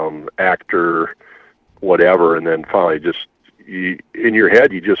actor, whatever, and then finally just in your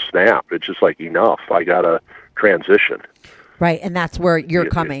head you just snap. It's just like, enough, I gotta transition. Right, and that's where you're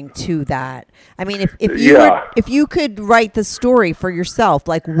coming to that. I mean, if you could write the story for yourself,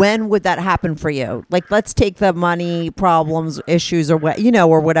 like when would that happen for you? Like, let's take the money problems, issues, or what,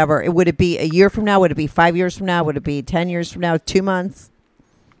 or whatever. Would it be a year from now? Would it be 5 years from now? Would it be 10 years from now? 2 months?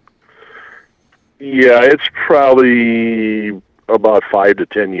 Yeah, it's probably about 5 to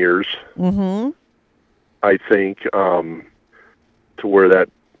 10 years. Mm-hmm. I think, to where that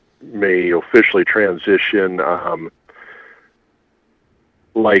may officially transition.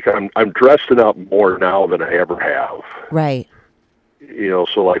 Like I'm dressing up more now than I ever have. Right.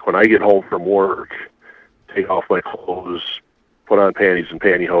 So like when I get home from work, take off my clothes, put on panties and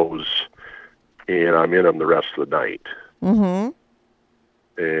pantyhose, and I'm in them the rest of the night.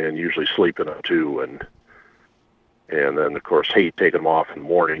 Mm-hmm. And usually sleep in them too, and then of course hate taking them off in the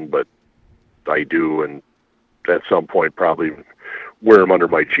morning, but I do, and at some point probably wear them under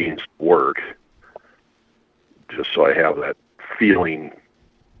my jeans to work, just so I have that feeling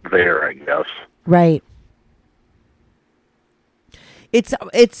there, I guess. Right.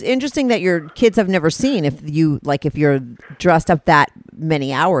 It's interesting that your kids have never seen if you're dressed up that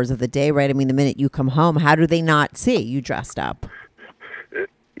many hours of the day, right? I mean, the minute you come home, how do they not see you dressed up?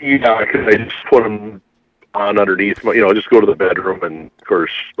 Yeah, because I just put them on underneath my, just go to the bedroom, and of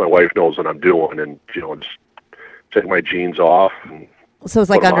course my wife knows what I'm doing, and just take my jeans off. And so it's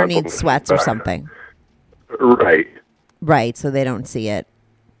like underneath sweats or something. Right. Right, so they don't see it.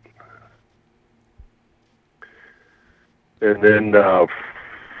 And then, I'm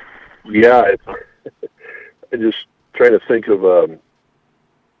just trying to think of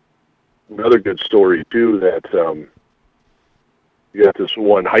another good story too. That you got this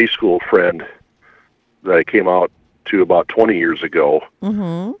one high school friend that I came out to about 20 years ago,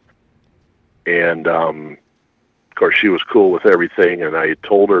 mm-hmm. and of course she was cool with everything. And I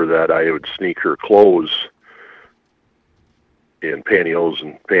told her that I would sneak her clothes in pantyhose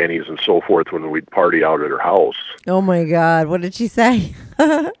and panties and so forth when we'd party out at her house. Oh my God! What did she say?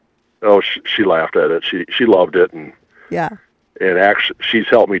 Oh, she laughed at it. She loved it, and yeah. And actually, she's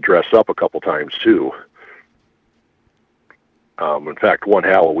helped me dress up a couple times too. In fact, one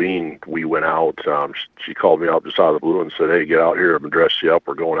Halloween we went out. She called me out just out of the blue and said, "Hey, get out here. I'm gonna dress you up.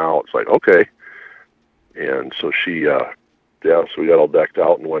 We're going out." It's like, okay. And so she, so we got all decked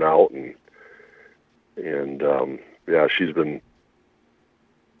out and went out, and she's been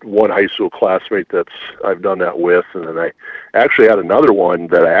one high school classmate I've done that with, and then I actually had another one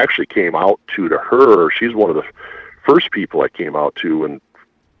that I actually came out to her. She's one of the first people I came out to, and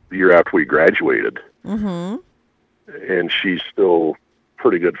the year after we graduated. Mm-hmm. And she's still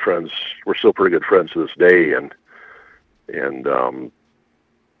pretty good friends. We're still pretty good friends to this day, and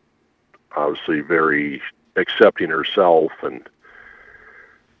obviously very accepting herself, and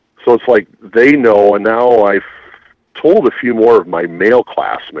so it's like they know. And now I've told a few more of my male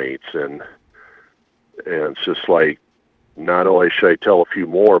classmates, and it's just like, not only should I tell a few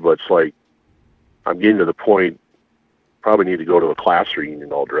more, but it's like I'm getting to the point, probably need to go to a class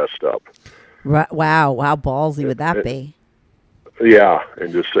reunion all dressed up. Right. Wow, how ballsy would that be? Yeah,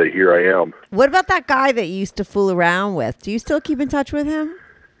 and just say, here I am. What about that guy that you used to fool around with? Do you still keep in touch with him?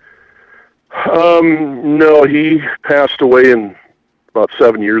 No, he passed away about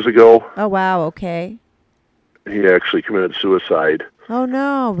 7 years ago. Oh, wow, okay. He actually committed suicide. Oh,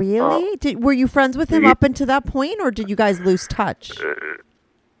 no, really? Were you friends with him up until that point, or did you guys lose touch?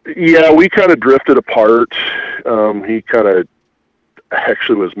 Yeah, we kind of drifted apart. He kind of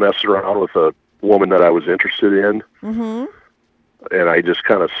actually was messing around with a woman that I was interested in. Mm-hmm. And I just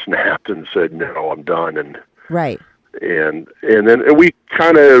kind of snapped and said, no, I'm done. And right. And then we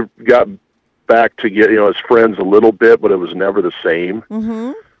kind of got back to get, as friends a little bit, but it was never the same.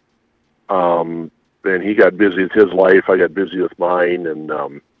 Mm-hmm. And he got busy with his life. I got busy with mine. And,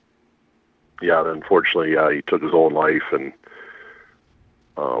 unfortunately, he took his own life. And,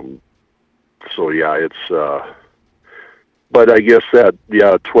 it's, but I guess that,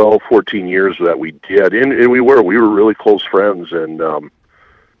 12, 14 years that we did, and we were really close friends, and, and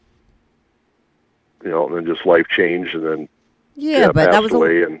then just life changed, and then but that was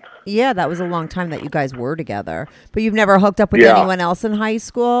that was a long time that you guys were together. But you've never hooked up with anyone else in high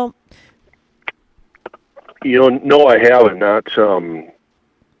school? No, I haven't. Not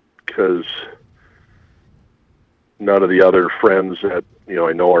because none of the other friends that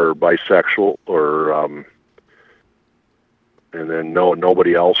I know are bisexual, or and then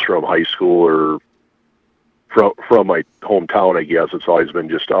nobody else from high school or from my hometown. I guess it's always been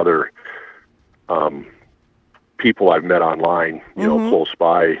just other people I've met online, close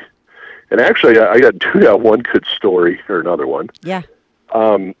by. And actually, I got to do that one good story, or another one. Yeah.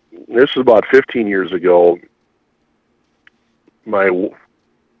 This is about 15 years ago. My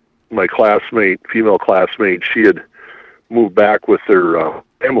classmate, female classmate, she had moved back with her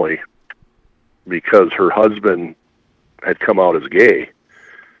family because her husband had come out as gay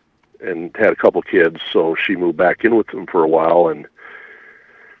and had a couple kids, so she moved back in with them for a while, and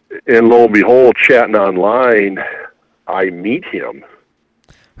lo and behold, chatting online, I meet him.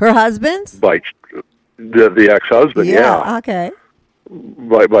 Her husband? By the ex-husband, yeah. Okay.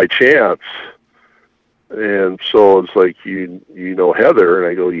 By chance. And so it's like, you know Heather?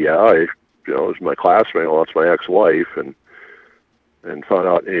 And I go, yeah, it's my classmate. Well, that's my ex-wife. And found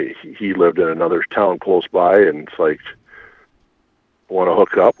out he lived in another town close by, and it's like, want to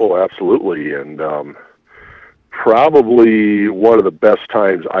hook up? Oh, absolutely. And probably one of the best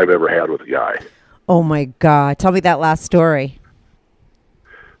times I've ever had with a guy. Oh, my God. Tell me that last story.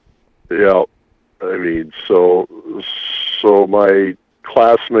 Yeah. I mean, so my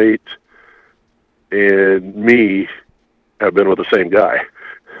classmate and me have been with the same guy.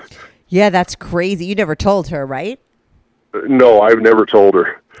 Yeah, that's crazy. You never told her, right? No, I've never told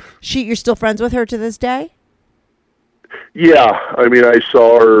her. You're still friends with her to this day? Yeah. I mean, I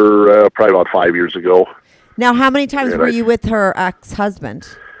saw her probably about 5 years ago. Now, how many times were you with her ex-husband?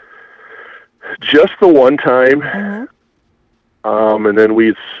 Just the one time. Mm-hmm. And then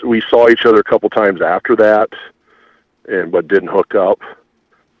we saw each other a couple times after that, but didn't hook up.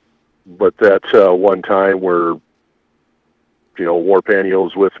 But that one time where, wore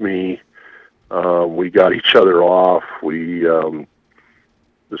pantyhose with me, we got each other off. We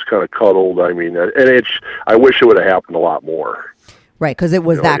just kind of cuddled. I mean, and I wish it would have happened a lot more. Right, because it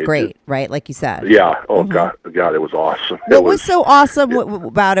was that great, right? Like you said. Yeah. Oh, mm-hmm. God, it was awesome. What was so awesome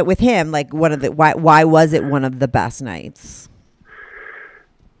about it with him? Like why was it one of the best nights?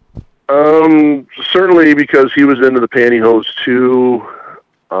 Certainly because he was into the pantyhose too.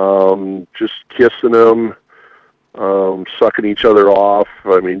 Just kissing him, sucking each other off.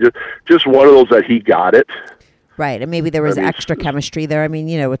 I mean, just one of those that he got it. Right, and maybe there was extra chemistry there. I mean,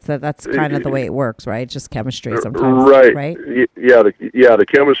 that's kind of the way it works, right? Just chemistry sometimes, right? Yeah, the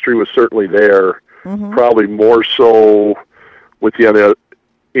chemistry was certainly there. Mm-hmm. Probably more so with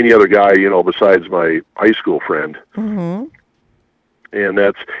any other guy, besides my high school friend. Mm-hmm. And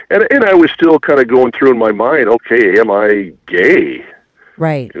and I was still kind of going through in my mind, okay, am I gay?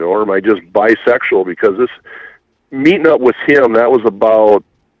 Right. Or am I just bisexual? Because this meeting up with him, that was about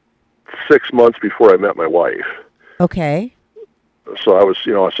 6 months before I met my wife. Okay. So I was,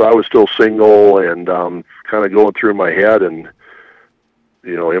 I was still single and kind of going through my head and,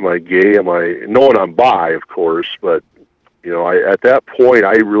 am I gay? Am I, knowing I'm bi, of course, but, at that point,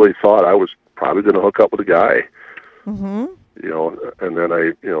 I really thought I was probably going to hook up with a guy. Mm-hmm. And then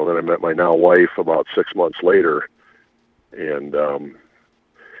I met my now wife about 6 months later. And, and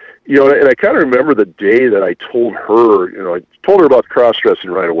I kind of remember the day that I told her, I told her about cross-dressing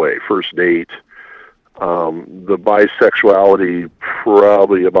right away, first date. The bisexuality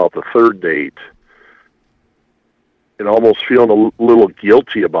probably about the third date, and almost feeling a little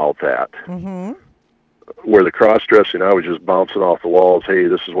guilty about that. Mm-hmm. Where the cross-dressing, I was just bouncing off the walls. Hey,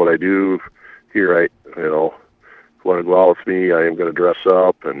 this is what I do. Here, if you want to go out with me, I am going to dress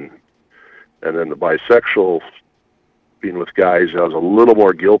up. And then the bisexual, being with guys, I was a little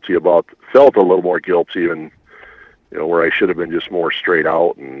more guilty felt a little more guilty, and where I should have been just more straight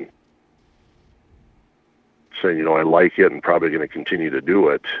out and saying, I like it and probably going to continue to do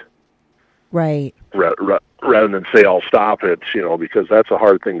it. Right. Rather than say I'll stop it, because that's a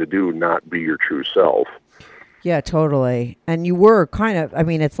hard thing to do, not be your true self. Yeah, totally. And you were kind of,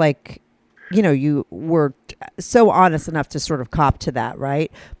 it's like, you were so honest enough to sort of cop to that,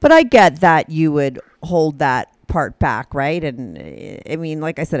 right? But I get that you would hold that part back, right? And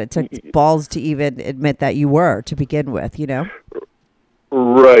like I said, it took balls to even admit that you were to begin with,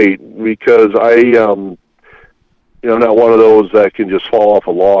 Right, because I'm not one of those that can just fall off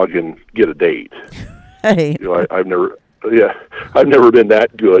a log and get a date. Hey. I've never been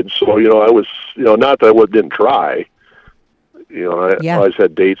that good. So, I was, not that I didn't try. I always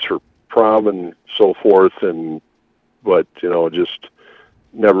had dates for prom and so forth, but just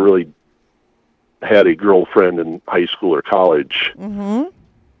never really had a girlfriend in high school or college, mm-hmm.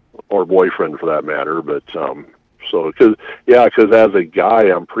 or boyfriend for that matter. But because as a guy,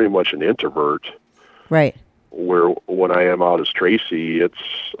 I'm pretty much an introvert. Right. Where when I am out as Tracy,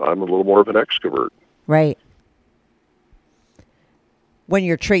 I'm a little more of an extrovert. Right. When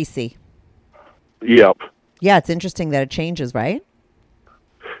you're Tracy. Yep. Yeah, it's interesting that it changes, right?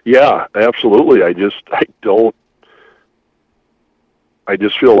 Yeah, absolutely. I just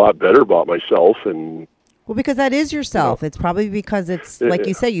feel a lot better about myself. And well, because that is yourself. It's probably because it's like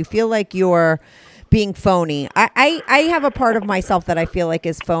you say, you feel like you're being phony. I have a part of myself that I feel like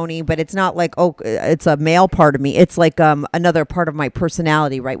is phony, but it's not like, it's a male part of me. It's like another part of my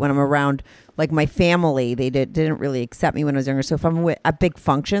personality, right? When I'm around like my family, they didn't really accept me when I was younger. So if I'm at big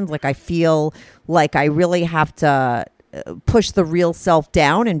functions, like I feel like I really have to push the real self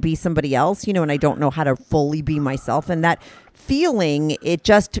down and be somebody else, and I don't know how to fully be myself. And that feeling,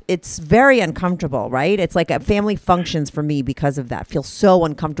 it's very uncomfortable, right? It's like at family functions for me because of that feel so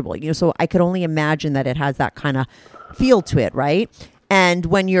uncomfortable, so I could only imagine that it has that kind of feel to it, right? And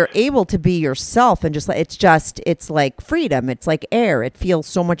when you're able to be yourself and it's like freedom, it's like air. It feels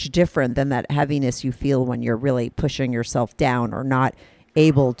so much different than that heaviness you feel when you're really pushing yourself down or not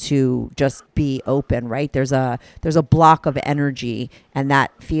able to just be open, right? There's a block of energy, and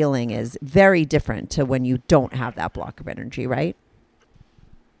that feeling is very different to when you don't have that block of energy, right?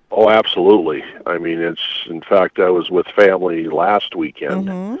 Oh, absolutely. In fact, I was with family last weekend,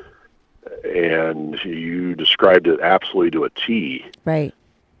 mm-hmm. and you described it absolutely to a T. Right.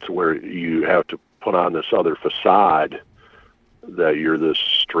 To where you have to put on this other facade that you're this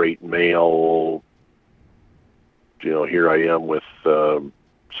straight male. Here I am with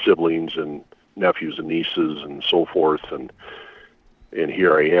siblings and nephews and nieces and so forth, and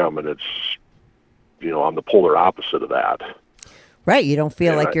here I am, and it's, I'm the polar opposite of that. Right, you don't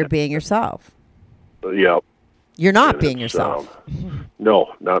feel like you're being yourself. Yep. You're not being yourself.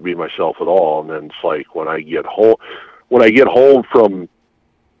 No, not being myself at all. And then it's like when I get home from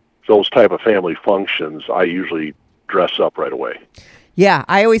those type of family functions, I usually dress up right away. Yeah,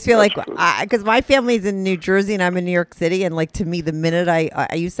 I always feel like, because my family's in New Jersey and I'm in New York City, and like to me, the minute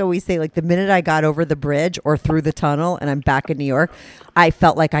I used to always say, like the minute I got over the bridge or through the tunnel and I'm back in New York, I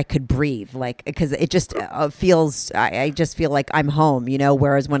felt like I could breathe, like, because it just feels, I just feel like I'm home,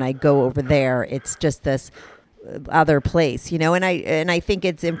 whereas when I go over there, it's just this other place, and I think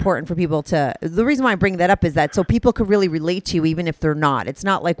it's important for people to, the reason why I bring that up is that so people could really relate to you even if they're not. It's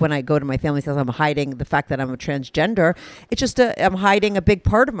not like when I go to my family's house, I'm hiding the fact that I'm a transgender. It's just I'm hiding a big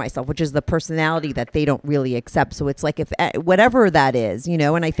part of myself, which is the personality that they don't really accept. So it's like if whatever that is,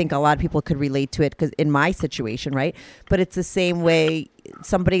 and I think a lot of people could relate to it because in my situation, right? But it's the same way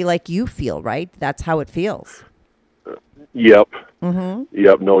somebody like you feel, right? That's how it feels. Yep.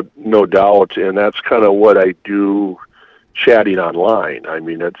 Yep. No doubt. And that's kind of what I do chatting online. I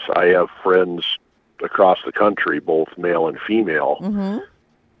mean, I have friends across the country, both male and female,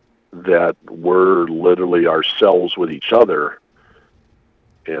 that we're literally ourselves with each other.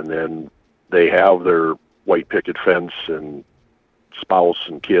 And then they have their white picket fence and spouse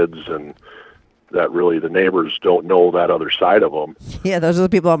and kids, and that really the neighbors don't know that other side of them. Yeah, those are the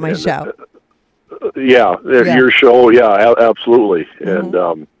people on my show. Your show, absolutely. And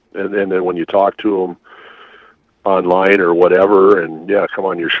then when you talk to them online or whatever, and come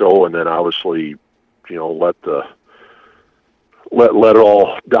on your show, and then obviously, let it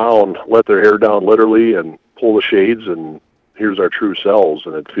all down, let their hair down literally, and pull the shades, and here's our true selves,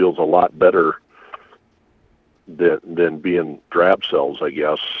 and it feels a lot better than being drab selves, I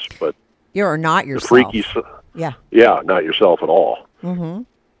guess. But you're not yourself. Freaky, not yourself at all.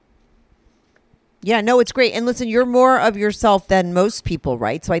 Yeah, no, it's great. And listen, you're more of yourself than most people,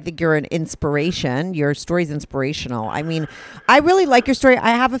 right? So I think you're an inspiration. Your story's inspirational. I mean, I really like your story. I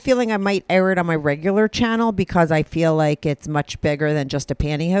have a feeling I might air it on my regular channel because I feel like it's much bigger than just a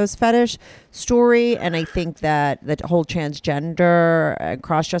pantyhose fetish story. And I think that the whole transgender and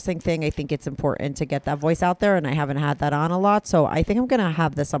cross-dressing thing, I think it's important to get that voice out there. And I haven't had that on a lot. So I think I'm going to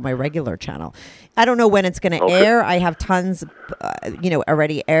have this on my regular channel. I don't know when it's going to air. I have tons,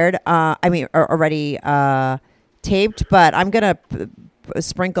 already aired. Already taped, but I'm gonna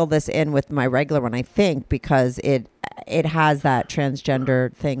sprinkle this in with my regular one, I think, because it has that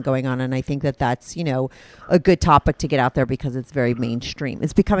transgender thing going on, and I think that that's a good topic to get out there because it's very mainstream.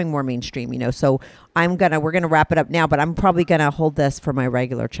 It's becoming more mainstream, so we're gonna wrap it up now, but I'm probably gonna hold this for my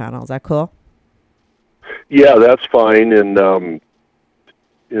regular channel. Is that cool? Yeah, that's fine. And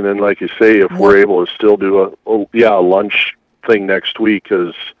then, like you say, if we're able to still do a lunch thing next week,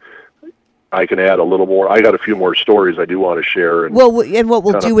 because I can add a little more. I got a few more stories I do want to share. And what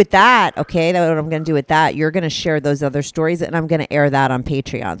we'll do with that, okay, what I'm going to do with that, you're going to share those other stories, and I'm going to air that on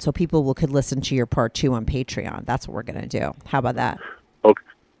Patreon, so people could listen to your part 2 on Patreon. That's what we're going to do. How about that? Okay.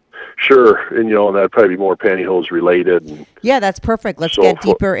 Sure. And, and that'd probably be more pantyhose related. Yeah, that's perfect. Let's get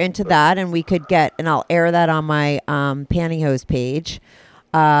deeper into that, and and I'll air that on my pantyhose page.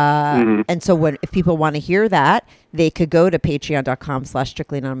 And so if people want to hear that, they could go to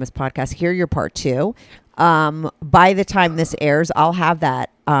patreon.com/Strictly Anonymous Podcast, hear your part 2. By the time this airs, I'll have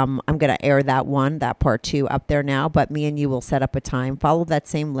that. I'm going to air that part 2 up there now, but me and you will set up a time, follow that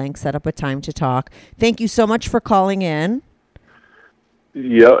same link, set up a time to talk. Thank you so much for calling in.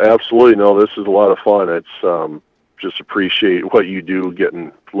 Yeah, absolutely. No, this is a lot of fun. It's, just appreciate what you do,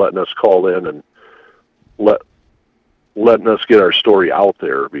 letting us call in and letting us get our story out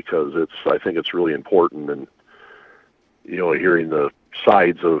there, because I think it's really important, and hearing the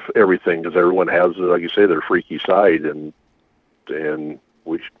sides of everything, because everyone has, like you say, their freaky side, and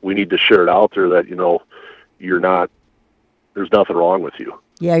we need to share it out there that there's nothing wrong with you.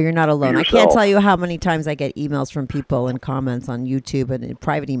 Yeah, you're not alone. I can't tell you how many times I get emails from people and comments on YouTube and in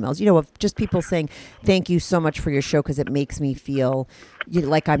private emails, of just people saying, thank you so much for your show because it makes me feel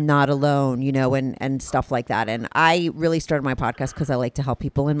like I'm not alone, and stuff like that. And I really started my podcast because I like to help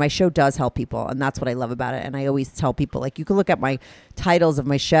people, and my show does help people, and that's what I love about it. And I always tell people, you can look at my titles of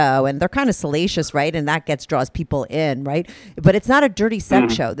my show, and they're kind of salacious, right? And that draws people in, right? But it's not a dirty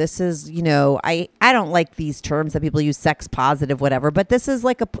sex show. This is, I don't like these terms that people use, sex positive, whatever, but this is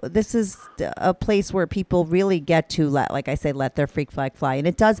a place where people really get to let their freak flag fly, and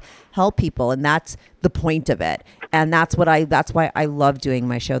it does help people, and that's the point of it. And that's why I love doing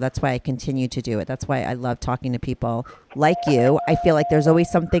my show. That's why I continue to do it. That's why I love talking to people like you. I feel like there's always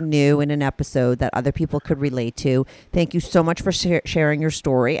something new in an episode that other people could relate to. Thank you so much for sharing your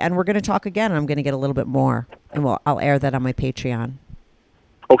story. And we're going to talk again. I'm going to get a little bit more, and I'll air that on my Patreon.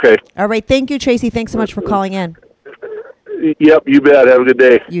 Okay. All right. Thank you, Tracy. Thanks so much for calling in. Yep, you bet. Have a good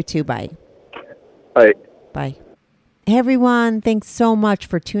day. You too. Bye. Bye. Bye. Hey everyone, thanks so much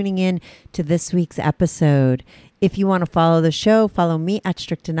for tuning in to this week's episode. If you want to follow the show, follow me at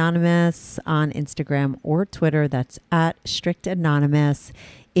Strict Anonymous on Instagram or Twitter. That's at Strict Anonymous.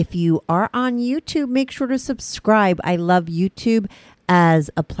 If you are on YouTube, make sure to subscribe. I love YouTube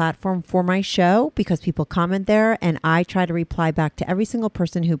as a platform for my show because people comment there, and I try to reply back to every single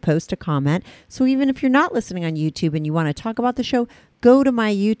person who posts a comment. So even if you're not listening on YouTube and you want to talk about the show, go to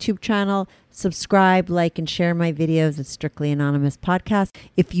my YouTube channel, subscribe, like, and share my videos at Strictly Anonymous Podcast.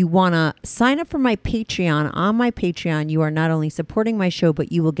 If you want to sign up for my Patreon, on my Patreon, you are not only supporting my show,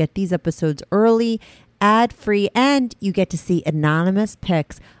 but you will get these episodes early, ad-free, and you get to see anonymous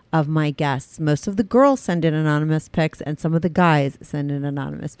pics of my guests. Most of the girls send in anonymous pics and some of the guys send in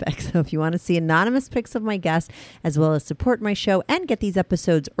anonymous pics. So if you want to see anonymous pics of my guests, as well as support my show and get these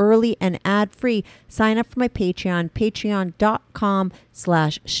episodes early and ad-free, sign up for my Patreon,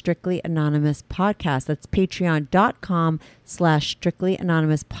 patreon.com/strictlyanonymouspodcast. That's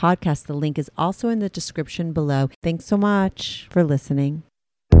patreon.com/strictlyanonymouspodcast. The link is also in the description below. Thanks so much for listening.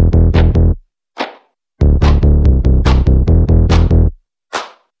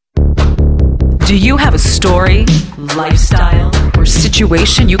 Do you have a story, lifestyle, or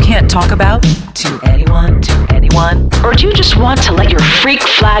situation you can't talk about to anyone? Or do you just want to let your freak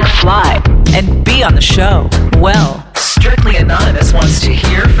flag fly? And be on the show? Well, Strictly Anonymous wants to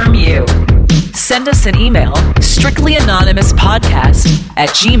hear from you. Send us an email,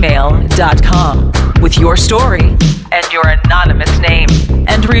 strictlyanonymouspodcast@gmail.com, with your story and your anonymous name.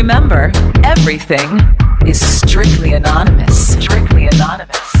 And remember, everything is strictly anonymous. Strictly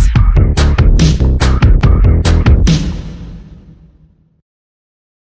Anonymous.